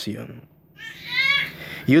adoración.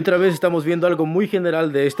 Y otra vez estamos viendo algo muy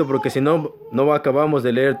general de esto, porque si no, no acabamos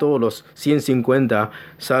de leer todos los 150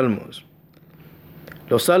 salmos.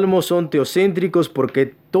 Los salmos son teocéntricos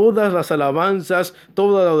porque todas las alabanzas,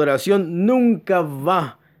 toda la adoración nunca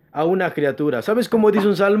va a una criatura. ¿Sabes cómo dice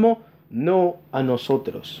un salmo? No a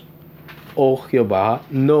nosotros, oh Jehová,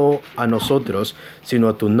 no a nosotros, sino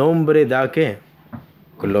a tu nombre da ¿qué?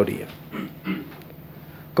 Gloria.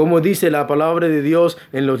 Como dice la palabra de Dios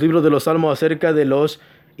en los libros de los salmos acerca de los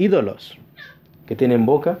ídolos. que tienen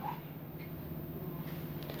boca,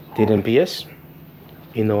 tienen pies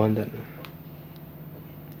y no andan.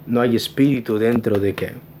 No hay espíritu dentro de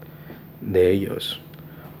 ¿qué? De ellos.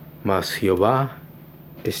 Mas Jehová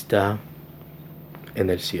está en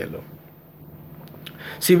el cielo.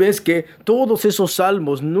 Si ves que todos esos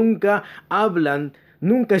salmos nunca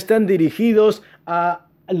están dirigidos a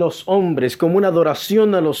los hombres, como una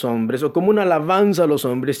adoración a los hombres o como una alabanza a los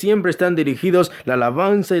hombres, siempre están dirigidos la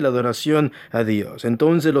alabanza y la adoración a Dios.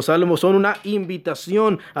 Entonces los salmos son una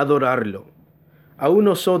invitación a adorarlo. Aún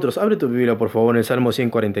nosotros, abre tu Biblia por favor en el Salmo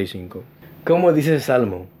 145. ¿Cómo dice el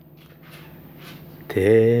Salmo?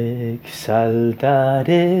 Te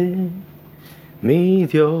exaltaré, mi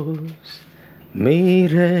Dios, mi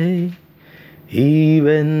Rey, y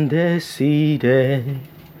bendeciré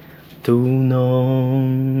tu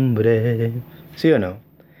nombre. ¿Sí o no?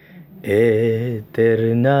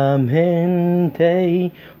 Eternamente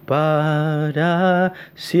y para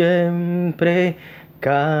siempre,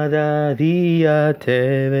 cada día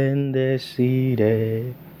te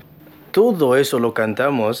bendeciré. Todo eso lo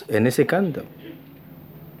cantamos en ese canto.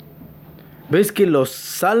 ¿Ves que los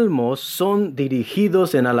salmos son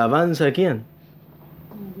dirigidos en alabanza a quién?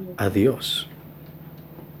 A Dios.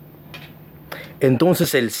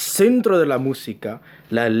 Entonces el centro de la música,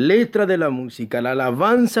 la letra de la música, la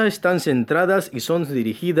alabanza están centradas y son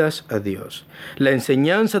dirigidas a Dios. La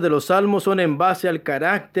enseñanza de los salmos son en base al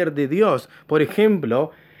carácter de Dios. Por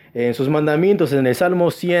ejemplo, en sus mandamientos en el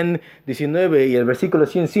Salmo 119 y el versículo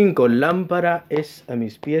 105, lámpara es a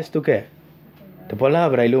mis pies, ¿tú qué? Tu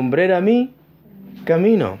palabra y lumbrera a mi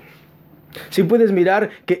camino. Si puedes mirar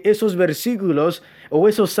que esos versículos o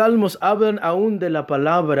esos salmos hablan aún de la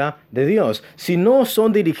palabra de Dios. Si no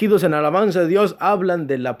son dirigidos en alabanza a Dios, hablan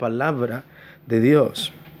de la palabra de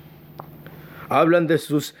Dios. Hablan de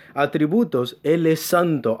sus atributos. Él es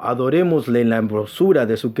santo. Adorémosle en la hermosura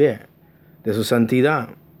de su ¿qué? De su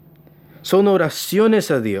santidad. Son oraciones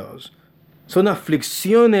a Dios. Son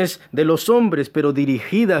aflicciones de los hombres, pero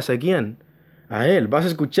dirigidas ¿a quién? A Él. Vas a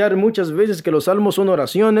escuchar muchas veces que los salmos son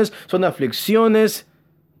oraciones, son aflicciones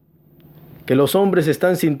que los hombres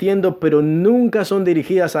están sintiendo, pero nunca son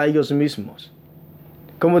dirigidas a ellos mismos.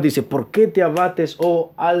 Como dice, ¿por qué te abates,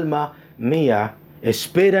 oh alma mía?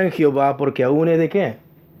 Espera en Jehová, porque aún he de ¿qué?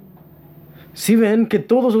 Si ven que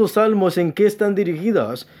todos los salmos en qué están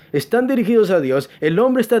dirigidos a Dios. El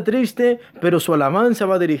hombre está triste, pero su alabanza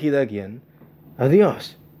va dirigida ¿a quién? A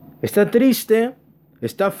Dios. Está triste,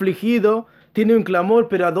 está afligido, tiene un clamor,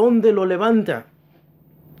 pero ¿a dónde lo levanta?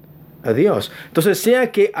 A Dios. Entonces,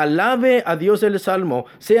 sea que alabe a Dios el salmo,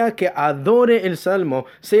 sea que adore el salmo,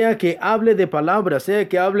 sea que hable de palabras, sea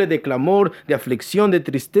que hable de clamor, de aflicción, de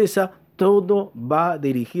tristeza, todo va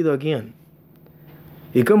dirigido ¿a quién?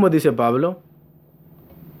 ¿Y cómo dice Pablo?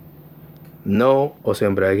 No os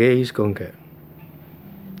embriaguéis con qué,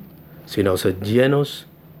 sino sed llenos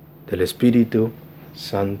del Espíritu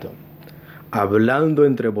Santo, hablando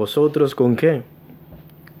entre vosotros ¿con qué?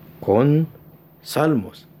 Con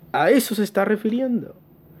salmos. A eso se está refiriendo.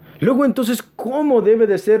 Luego entonces, ¿cómo debe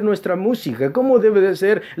de ser nuestra música? ¿Cómo debe de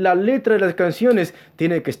ser la letra de las canciones?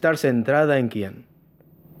 Tiene que estar centrada ¿en quién?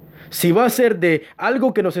 Si va a ser de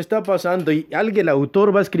algo que nos está pasando y el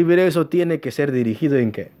autor va a escribir eso, tiene que ser dirigido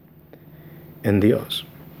 ¿en qué? En Dios.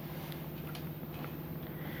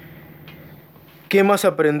 ¿Qué más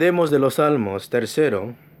aprendemos de los salmos?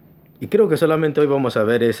 Tercero, y creo que solamente hoy vamos a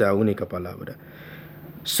ver esa única palabra.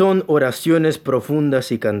 Son oraciones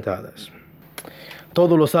profundas y cantadas.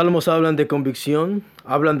 Todos los salmos hablan de convicción,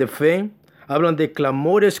 hablan de fe, hablan de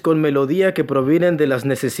clamores con melodía que provienen de las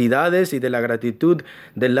necesidades y de la gratitud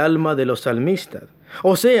del alma de los salmistas.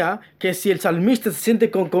 O sea, que si el salmista se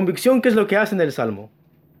siente con convicción, ¿qué es lo que hace en el salmo?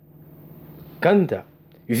 Canta.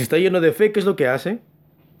 Y si está lleno de fe, ¿qué es lo que hace?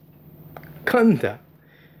 Canta.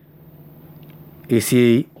 Y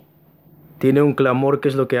si tiene un clamor, ¿qué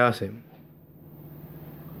es lo que hace?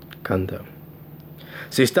 Canta.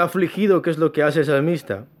 Si está afligido, ¿qué es lo que hace el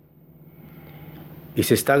salmista? Y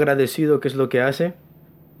si está agradecido, ¿qué es lo que hace?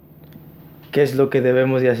 ¿Qué es lo que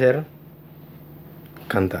debemos de hacer?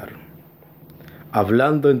 Cantar.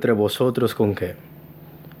 Hablando entre vosotros ¿con qué?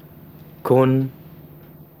 Con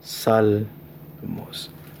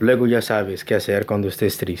salmos. Luego ya sabes qué hacer cuando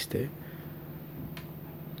estés triste.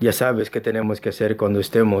 Ya sabes qué tenemos que hacer cuando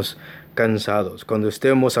estemos cansados, cuando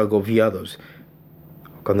estemos agobiados,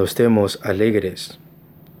 cuando estemos alegres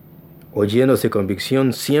o llenos de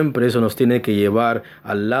convicción. Siempre eso nos tiene que llevar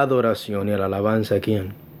a la adoración y a la alabanza. ¿A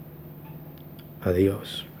quién? A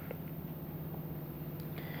Dios.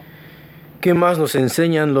 ¿Qué más nos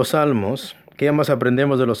enseñan los salmos? ¿Qué más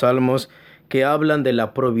aprendemos de los salmos? que hablan de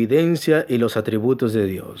la providencia y los atributos de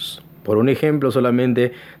Dios. Por un ejemplo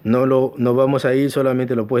solamente, no vamos a ir,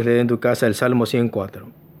 solamente lo puedes leer en tu casa, el Salmo 104.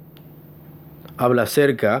 Habla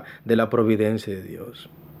acerca de la providencia de Dios.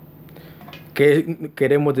 ¿Qué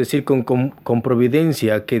queremos decir con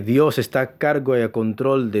providencia? Que Dios está a cargo y a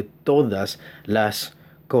control de todas las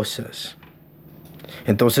cosas.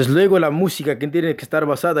 Entonces luego la música que tiene que estar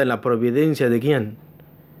basada en la providencia de ¿quién?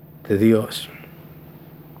 De Dios.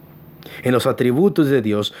 En los atributos de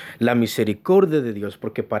Dios, la misericordia de Dios,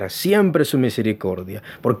 porque para siempre es su misericordia,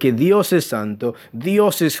 porque Dios es santo,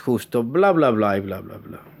 Dios es justo, bla, bla, bla, y bla, bla,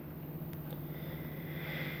 bla.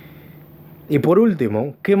 Y por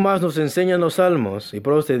último, ¿qué más nos enseñan los salmos? Y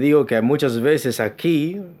por eso te digo que muchas veces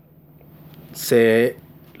aquí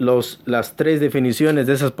las tres definiciones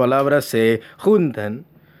de esas palabras se juntan.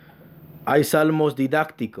 Hay salmos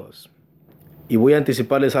didácticos. Y voy a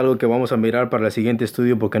anticiparles algo que vamos a mirar para el siguiente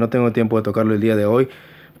estudio porque no tengo tiempo de tocarlo el día de hoy.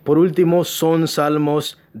 Por último, son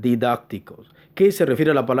salmos didácticos. ¿Qué se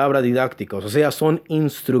refiere a la palabra didácticos? O sea, son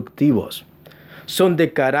instructivos. Son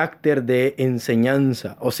de carácter de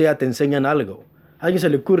enseñanza. O sea, te enseñan algo. ¿A alguien se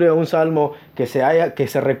le ocurre a un salmo que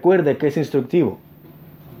se recuerde que es instructivo?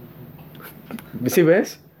 ¿Sí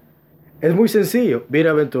ves? Es muy sencillo.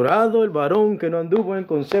 Bienaventurado el varón que no anduvo en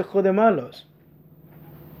consejo de malos,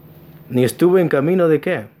 ni estuvo en camino de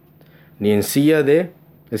 ¿qué? Ni en silla de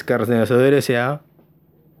escarnecedores se ha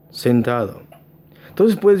sentado.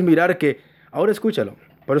 Entonces puedes mirar que, ahora escúchalo.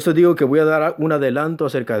 Por eso digo que voy a dar un adelanto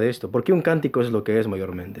acerca de esto. Porque un cántico es lo que es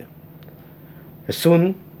mayormente. Es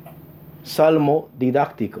un salmo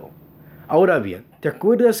didáctico. Ahora bien, ¿te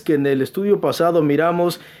acuerdas que en el estudio pasado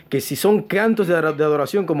miramos que si son cantos de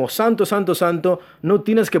adoración como santo, santo, santo, no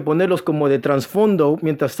tienes que ponerlos como de trasfondo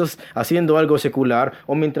mientras estás haciendo algo secular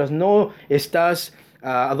o mientras no estás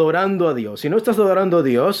adorando a Dios? Si no estás adorando a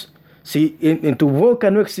Dios, si en tu boca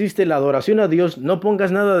no existe la adoración a Dios, no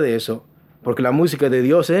pongas nada de eso, porque la música de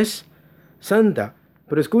Dios es santa.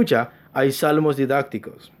 Pero escucha, hay salmos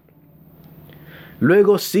didácticos.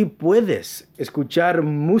 Luego sí puedes escuchar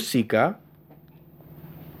música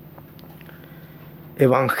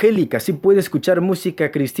evangélica, sí puedes escuchar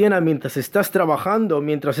música cristiana mientras estás trabajando,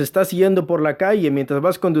 mientras estás yendo por la calle, mientras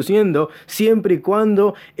vas conduciendo, siempre y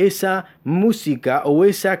cuando esa música o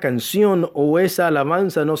esa canción o esa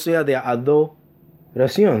alabanza no sea de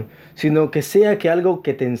adoración, sino que sea algo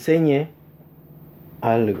que te enseñe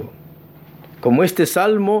algo. Como este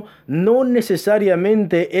salmo no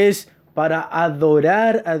necesariamente es para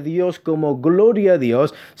adorar a Dios como gloria a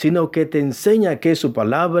Dios, sino que te enseña que es su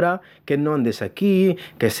palabra, que no andes aquí,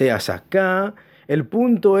 que seas acá. El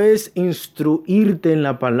punto es instruirte en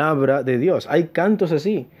la palabra de Dios. Hay cantos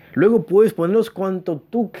así. Luego puedes ponerlos cuanto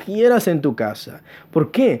tú quieras en tu casa.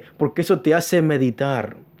 ¿Por qué? Porque eso te hace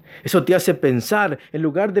meditar. Eso te hace pensar. En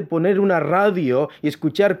lugar de poner una radio y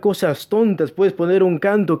escuchar cosas tontas, puedes poner un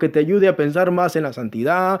canto que te ayude a pensar más en la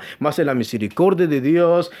santidad, más en la misericordia de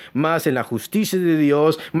Dios, más en la justicia de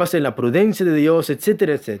Dios, más en la prudencia de Dios,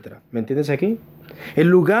 etcétera, etcétera. ¿Me entiendes aquí? En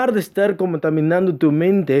lugar de estar contaminando tu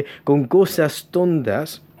mente con cosas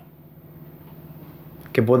tontas,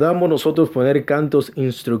 que podamos nosotros poner cantos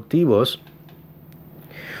instructivos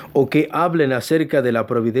o que hablen acerca de la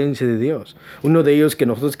providencia de Dios. Uno de ellos que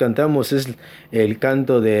nosotros cantamos es el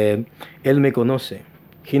canto de Él me conoce.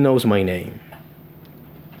 He knows my name.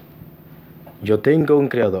 Yo tengo un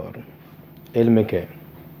creador. Él me ¿qué?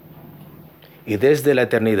 Y desde la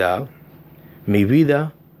eternidad mi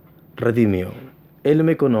vida redimió. Él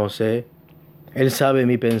me conoce. Él sabe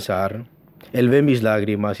mi pensar. Él ve mis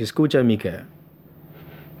lágrimas y escucha mi ¿qué?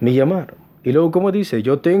 Mi llamar. Y luego como dice,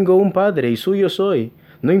 yo tengo un Padre y suyo soy.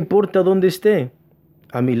 No importa dónde esté,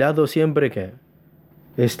 a mi lado siempre que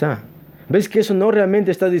está. ¿Ves que eso no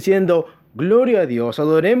realmente está diciendo gloria a Dios,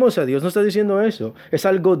 adoremos a Dios? No está diciendo eso. Es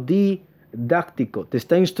algo didáctico, te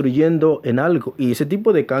está instruyendo en algo. Y ese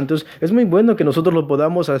tipo de cantos es muy bueno que nosotros lo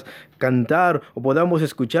podamos cantar o podamos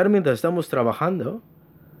escuchar mientras estamos trabajando.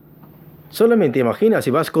 Solamente imagina,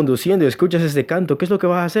 si vas conduciendo y escuchas este canto, ¿qué es lo que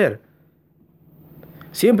vas a hacer?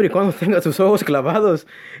 Siempre y cuando tengas tus ojos clavados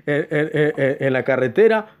en la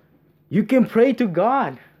carretera, you can pray to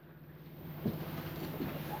God.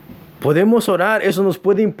 Podemos orar, eso nos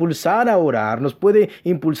puede impulsar a orar, nos puede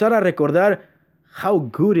impulsar a recordar how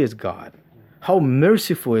good is God, how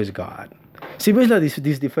merciful is God. Si ves la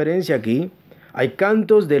diferencia aquí, hay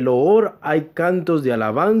cantos de loor, hay cantos de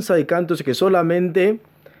alabanza, hay cantos que solamente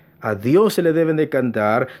a Dios se le deben de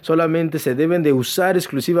cantar, solamente se deben de usar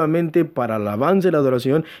exclusivamente para la alabanza y la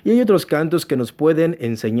adoración, y hay otros cantos que nos pueden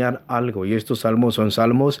enseñar algo, y estos salmos son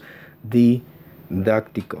salmos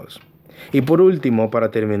didácticos. Y por último,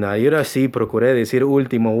 para terminar, y ahora sí procuré decir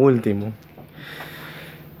último.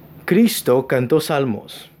 Cristo cantó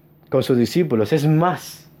salmos con sus discípulos. Es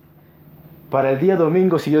más, para el día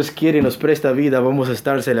domingo, si Dios quiere y nos presta vida, vamos a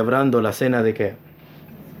estar celebrando la cena de ¿qué?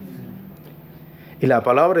 Y la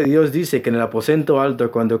palabra de Dios dice que en el aposento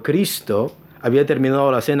alto, cuando Cristo había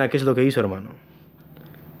terminado la cena, ¿qué es lo que hizo, hermano?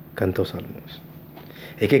 Cantó salmos.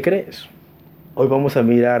 ¿Y qué crees? Hoy vamos a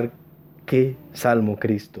mirar qué salmo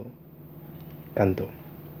Cristo cantó.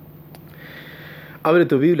 Abre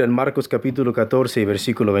tu Biblia en Marcos capítulo 14 y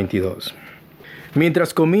versículo 22.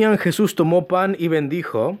 Mientras comían, Jesús tomó pan y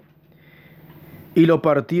bendijo, y lo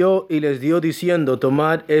partió y les dio diciendo: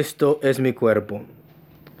 tomad, esto es mi cuerpo.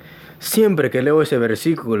 Siempre que leo ese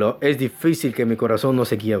versículo, es difícil que mi corazón no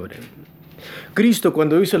se quiebre. Cristo,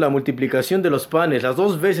 cuando hizo la multiplicación de los panes, las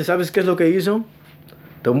dos veces, ¿sabes qué es lo que hizo?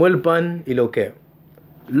 Tomó el pan y lo ¿qué?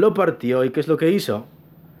 Lo partió, ¿y qué es lo que hizo?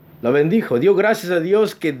 Lo bendijo. Dio gracias a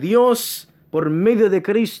Dios que Dios, por medio de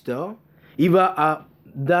Cristo, iba a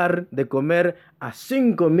dar de comer a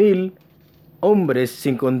 5,000 hombres,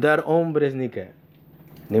 sin contar hombres ni qué,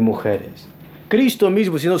 ni mujeres. Cristo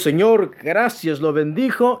mismo, diciendo: Señor, gracias, lo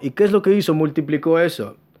bendijo. ¿Y qué es lo que hizo? Multiplicó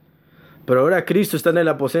eso. Pero ahora Cristo está en el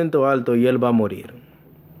aposento alto y Él va a morir.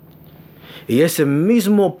 Y ese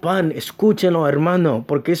mismo pan, escúchenlo, hermano,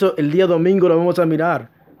 porque eso el día domingo lo vamos a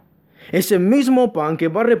mirar. Ese mismo pan que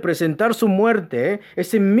va a representar su muerte,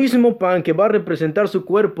 ese mismo pan que va a representar su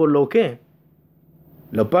cuerpo, ¿lo qué?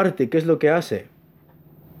 Lo parte. ¿Qué es lo que hace?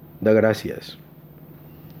 Da gracias.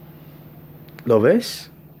 ¿Lo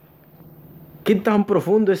ves? ¿Qué tan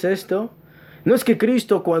profundo es esto? No es que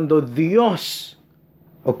Cristo, cuando Dios,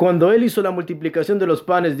 o cuando Él hizo la multiplicación de los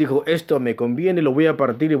panes, dijo: esto me conviene, lo voy a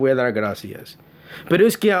partir y voy a dar gracias. Pero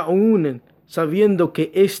es que aún sabiendo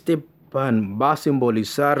que este pan va a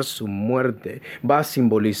simbolizar su muerte, va a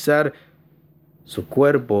simbolizar su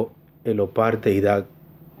cuerpo, Él lo parte y da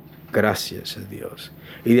gracias a Dios.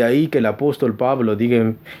 Y de ahí que el apóstol Pablo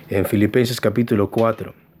diga en Filipenses capítulo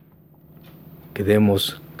 4, que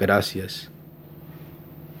demos gracias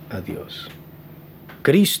a Dios.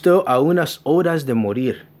 Cristo, a unas horas de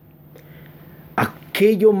morir,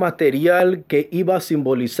 aquello material que iba a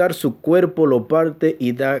simbolizar su cuerpo lo parte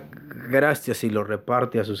y da gracias y lo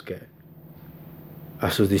reparte a sus ¿qué? A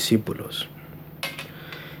sus discípulos.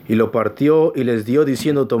 Y lo partió y les dio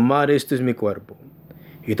diciendo: tomad, esto es mi cuerpo.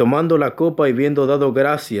 Y tomando la copa y habiendo dado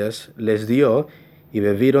gracias, les dio, y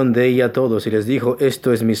bebieron de ella todos, y les dijo: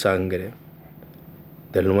 esto es mi sangre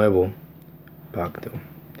del nuevo pacto.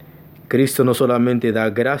 Cristo no solamente da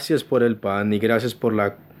gracias por el pan y gracias por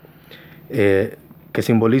la que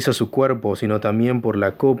simboliza su cuerpo, sino también por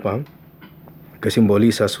la copa que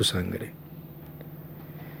simboliza su sangre.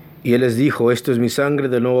 Y Él les dijo: esto es mi sangre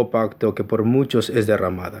del nuevo pacto, que por muchos es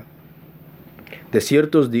derramada. De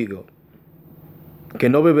cierto os digo, que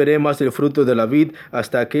no beberé más del fruto de la vid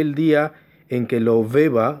hasta aquel día en que lo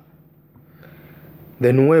beba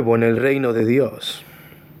de nuevo en el reino de Dios.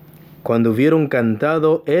 Cuando hubieron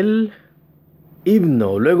cantado el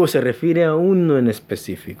himno, luego se refiere a uno en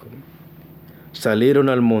específico, salieron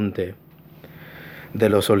al monte de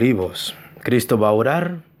los olivos. Cristo va a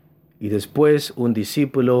orar y después un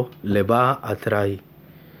discípulo le va a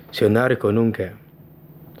traicionar con un ¿qué?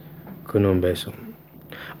 Con un beso.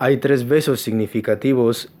 Hay 3 besos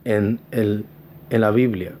significativos en la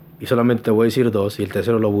Biblia, y solamente te voy a decir 2 y el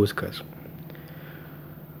tercero lo buscas.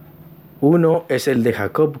 Uno es el de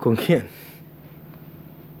Jacob, ¿con quién?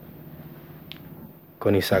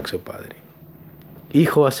 Con Isaac, su padre.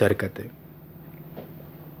 Hijo, acércate,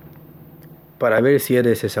 para ver si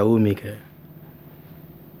eres Esaú, mi ¿qué?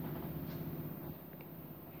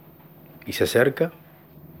 Y se acerca,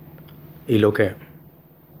 ¿y lo qué?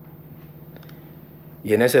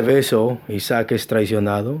 Y en ese beso, Isaac es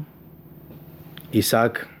traicionado,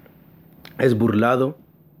 Isaac es burlado,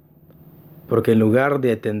 porque en lugar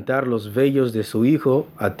de atentar los vellos de su hijo,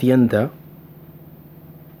 atienta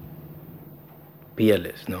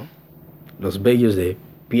pieles, ¿no? Los vellos de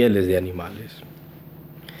pieles de animales.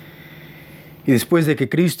 Y después de que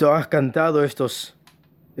Cristo ha cantado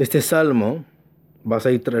este salmo, va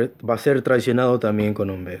a ser traicionado también con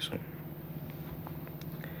un beso.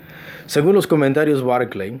 Según los comentarios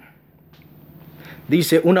Barclay,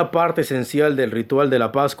 dice: una parte esencial del ritual de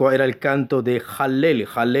la Pascua era el canto de Halel.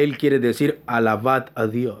 Halel quiere decir alabad a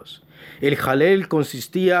Dios. El Halel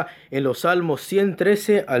consistía en los Salmos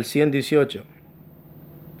 113 al 118.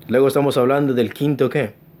 Luego estamos hablando del quinto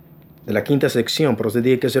 ¿qué? De la quinta sección, pero usted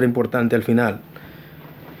dice que eso era importante al final.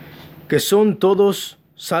 Que son todos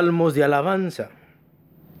salmos de alabanza.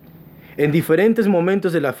 En diferentes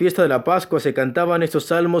momentos de la fiesta de la Pascua se cantaban estos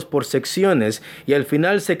salmos por secciones y al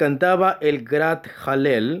final se cantaba el Grat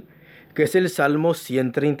Halel, que es el Salmo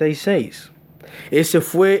 136. Ese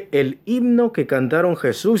fue el himno que cantaron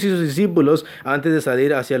Jesús y sus discípulos antes de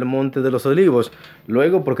salir hacia el Monte de los Olivos.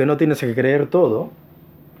 Luego, porque no tienes que creer todo,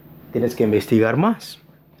 tienes que investigar más.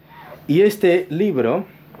 Y este libro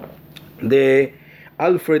de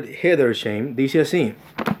Alfred Hedersheim dice así.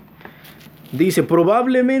 Dice,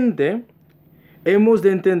 probablemente hemos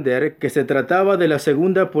de entender que se trataba de la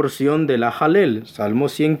segunda porción de la Halel, Salmo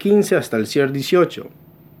 115 hasta el 118.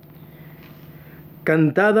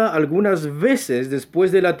 Cantada algunas veces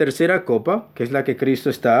después de la tercera copa, que es la que Cristo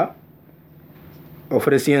está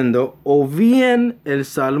ofreciendo, o bien el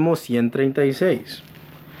Salmo 136.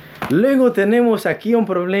 Luego tenemos aquí un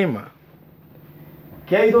problema,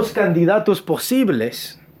 que hay dos candidatos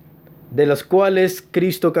posibles de los cuales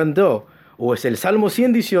Cristo cantó. O es el Salmo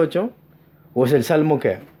 118, o es el Salmo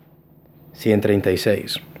 ¿qué?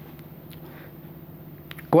 136.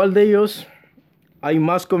 ¿Cuál de ellos hay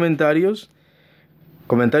más comentarios?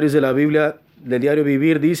 Comentarios de la Biblia del Diario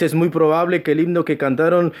Vivir dice, es muy probable que el himno que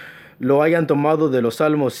cantaron lo hayan tomado de los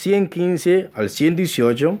Salmos 115 al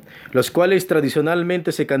 118, los cuales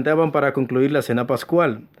tradicionalmente se cantaban para concluir la cena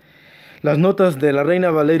pascual. Las notas de la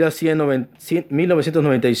Reina Valera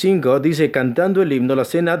 1995 dice, cantando el himno, la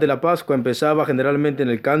cena de la Pascua empezaba generalmente en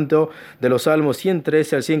el canto de los Salmos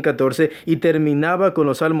 113 al 114 y terminaba con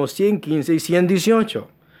los Salmos 115 y 118.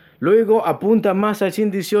 Luego apunta más al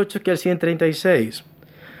 118 que al 136.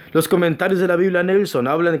 Los comentarios de la Biblia Nelson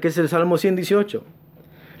hablan que es el Salmo 118.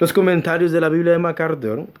 Los comentarios de la Biblia de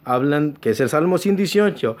MacArthur hablan que es el Salmo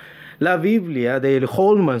 118. La Biblia de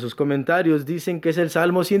Holman, sus comentarios dicen que es el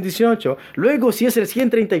Salmo 118. Luego, si es el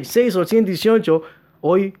 136 o el 118,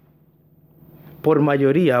 hoy por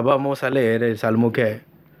mayoría vamos a leer el Salmo ¿qué?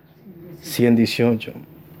 118.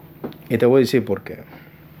 Y te voy a decir por qué.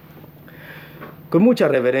 Con mucha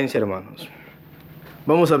reverencia, hermanos.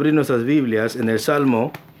 Vamos a abrir nuestras Biblias en el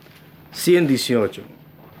Salmo 118.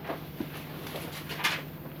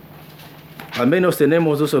 Al menos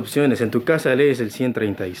tenemos dos opciones. En tu casa lees el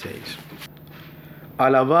 136.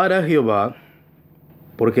 Alabar a Jehová,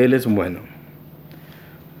 porque Él es bueno.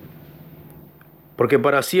 Porque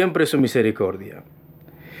para siempre es su misericordia.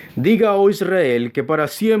 Diga, oh Israel, que para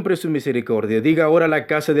siempre es su misericordia. Diga ahora la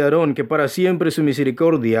casa de Aarón, que para siempre es su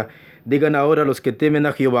misericordia. Digan ahora los que temen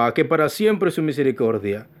a Jehová, que para siempre es su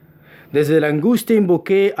misericordia. Desde la angustia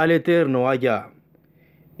invoqué al Eterno allá,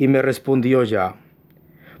 y me respondió ya,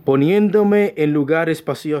 poniéndome en lugar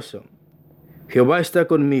espacioso. Jehová está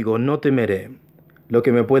conmigo, no temeré lo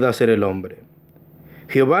que me pueda hacer el hombre.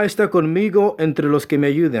 Jehová está conmigo entre los que me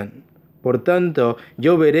ayudan. Por tanto,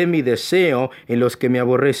 yo veré mi deseo en los que me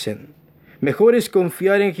aborrecen. Mejor es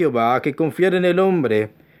confiar en Jehová que confiar en el hombre.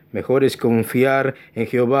 Mejor es confiar en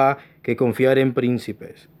Jehová que confiar en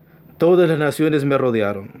príncipes. Todas las naciones me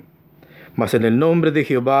rodearon, mas en el nombre de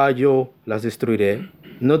Jehová yo las destruiré.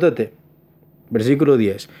 Nótate. Versículo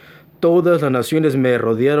 10. Todas las naciones me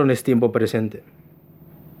rodearon es tiempo presente.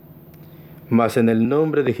 Mas en el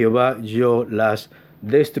nombre de Jehová yo las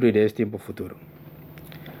destruiré es tiempo futuro.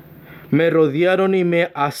 Me rodearon y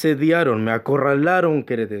me asediaron, me acorralaron,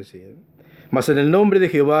 quiere decir. Mas en el nombre de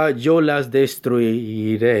Jehová yo las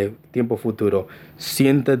destruiré, tiempo futuro.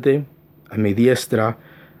 Siéntate a mi diestra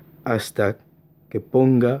hasta que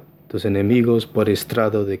ponga tus enemigos por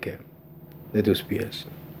estrado de ¿qué? De tus pies.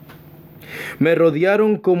 Me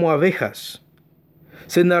rodearon como abejas,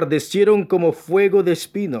 se enardecieron como fuego de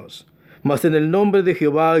espinos, mas en el nombre de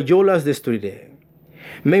Jehová yo las destruiré.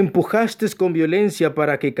 Me empujaste con violencia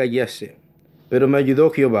para que cayese, pero me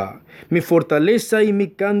ayudó Jehová. Mi fortaleza y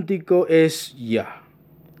mi cántico es Yah,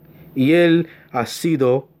 y Él ha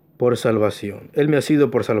sido por salvación. Él me ha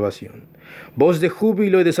sido por salvación. Voz de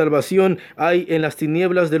júbilo y de salvación hay en las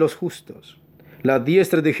tinieblas de los justos. La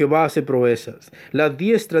diestra de Jehová hace proezas. La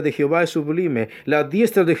diestra de Jehová es sublime. La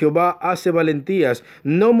diestra de Jehová hace valentías.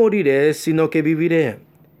 No moriré, sino que viviré,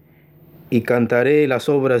 y cantaré las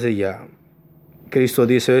obras de Yah. Cristo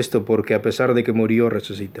dice esto porque a pesar de que murió,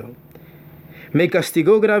 resucitó. Me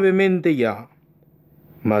castigó gravemente Yah,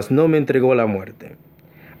 mas no me entregó a la muerte.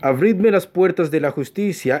 Abridme las puertas de la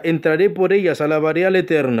justicia, entraré por ellas, alabaré al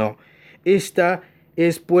Eterno. Esta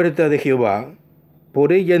es puerta de Jehová,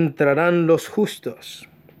 por ella entrarán los justos.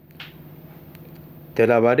 Te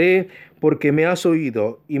alabaré porque me has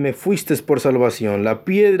oído y me fuiste por salvación. La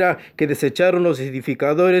piedra que desecharon los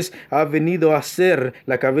edificadores ha venido a ser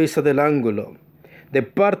la cabeza del ángulo. De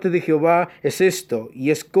parte de Jehová es esto,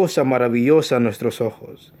 y es cosa maravillosa a nuestros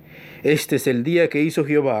ojos. Este es el día que hizo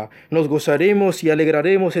Jehová, nos gozaremos y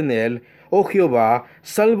alegraremos en él. Oh Jehová,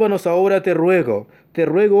 sálvanos ahora, te ruego,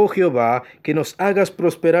 oh Jehová, que nos hagas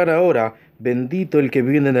prosperar ahora. Bendito el que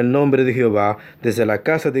viene en el nombre de Jehová, desde la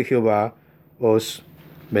casa de Jehová os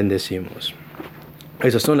bendecimos.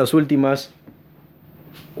 Esas son las últimas,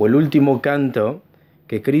 o el último canto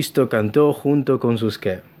que Cristo cantó junto con sus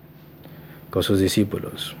 ¿qué? Con sus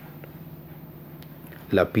discípulos.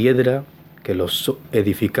 La piedra que los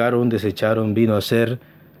edificaron, desecharon, vino a ser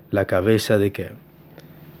la cabeza de ¿qué?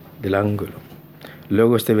 Del ángulo.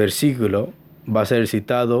 Luego este versículo va a ser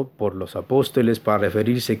citado por los apóstoles para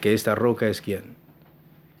referirse que esta roca es ¿quién?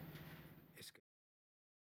 Es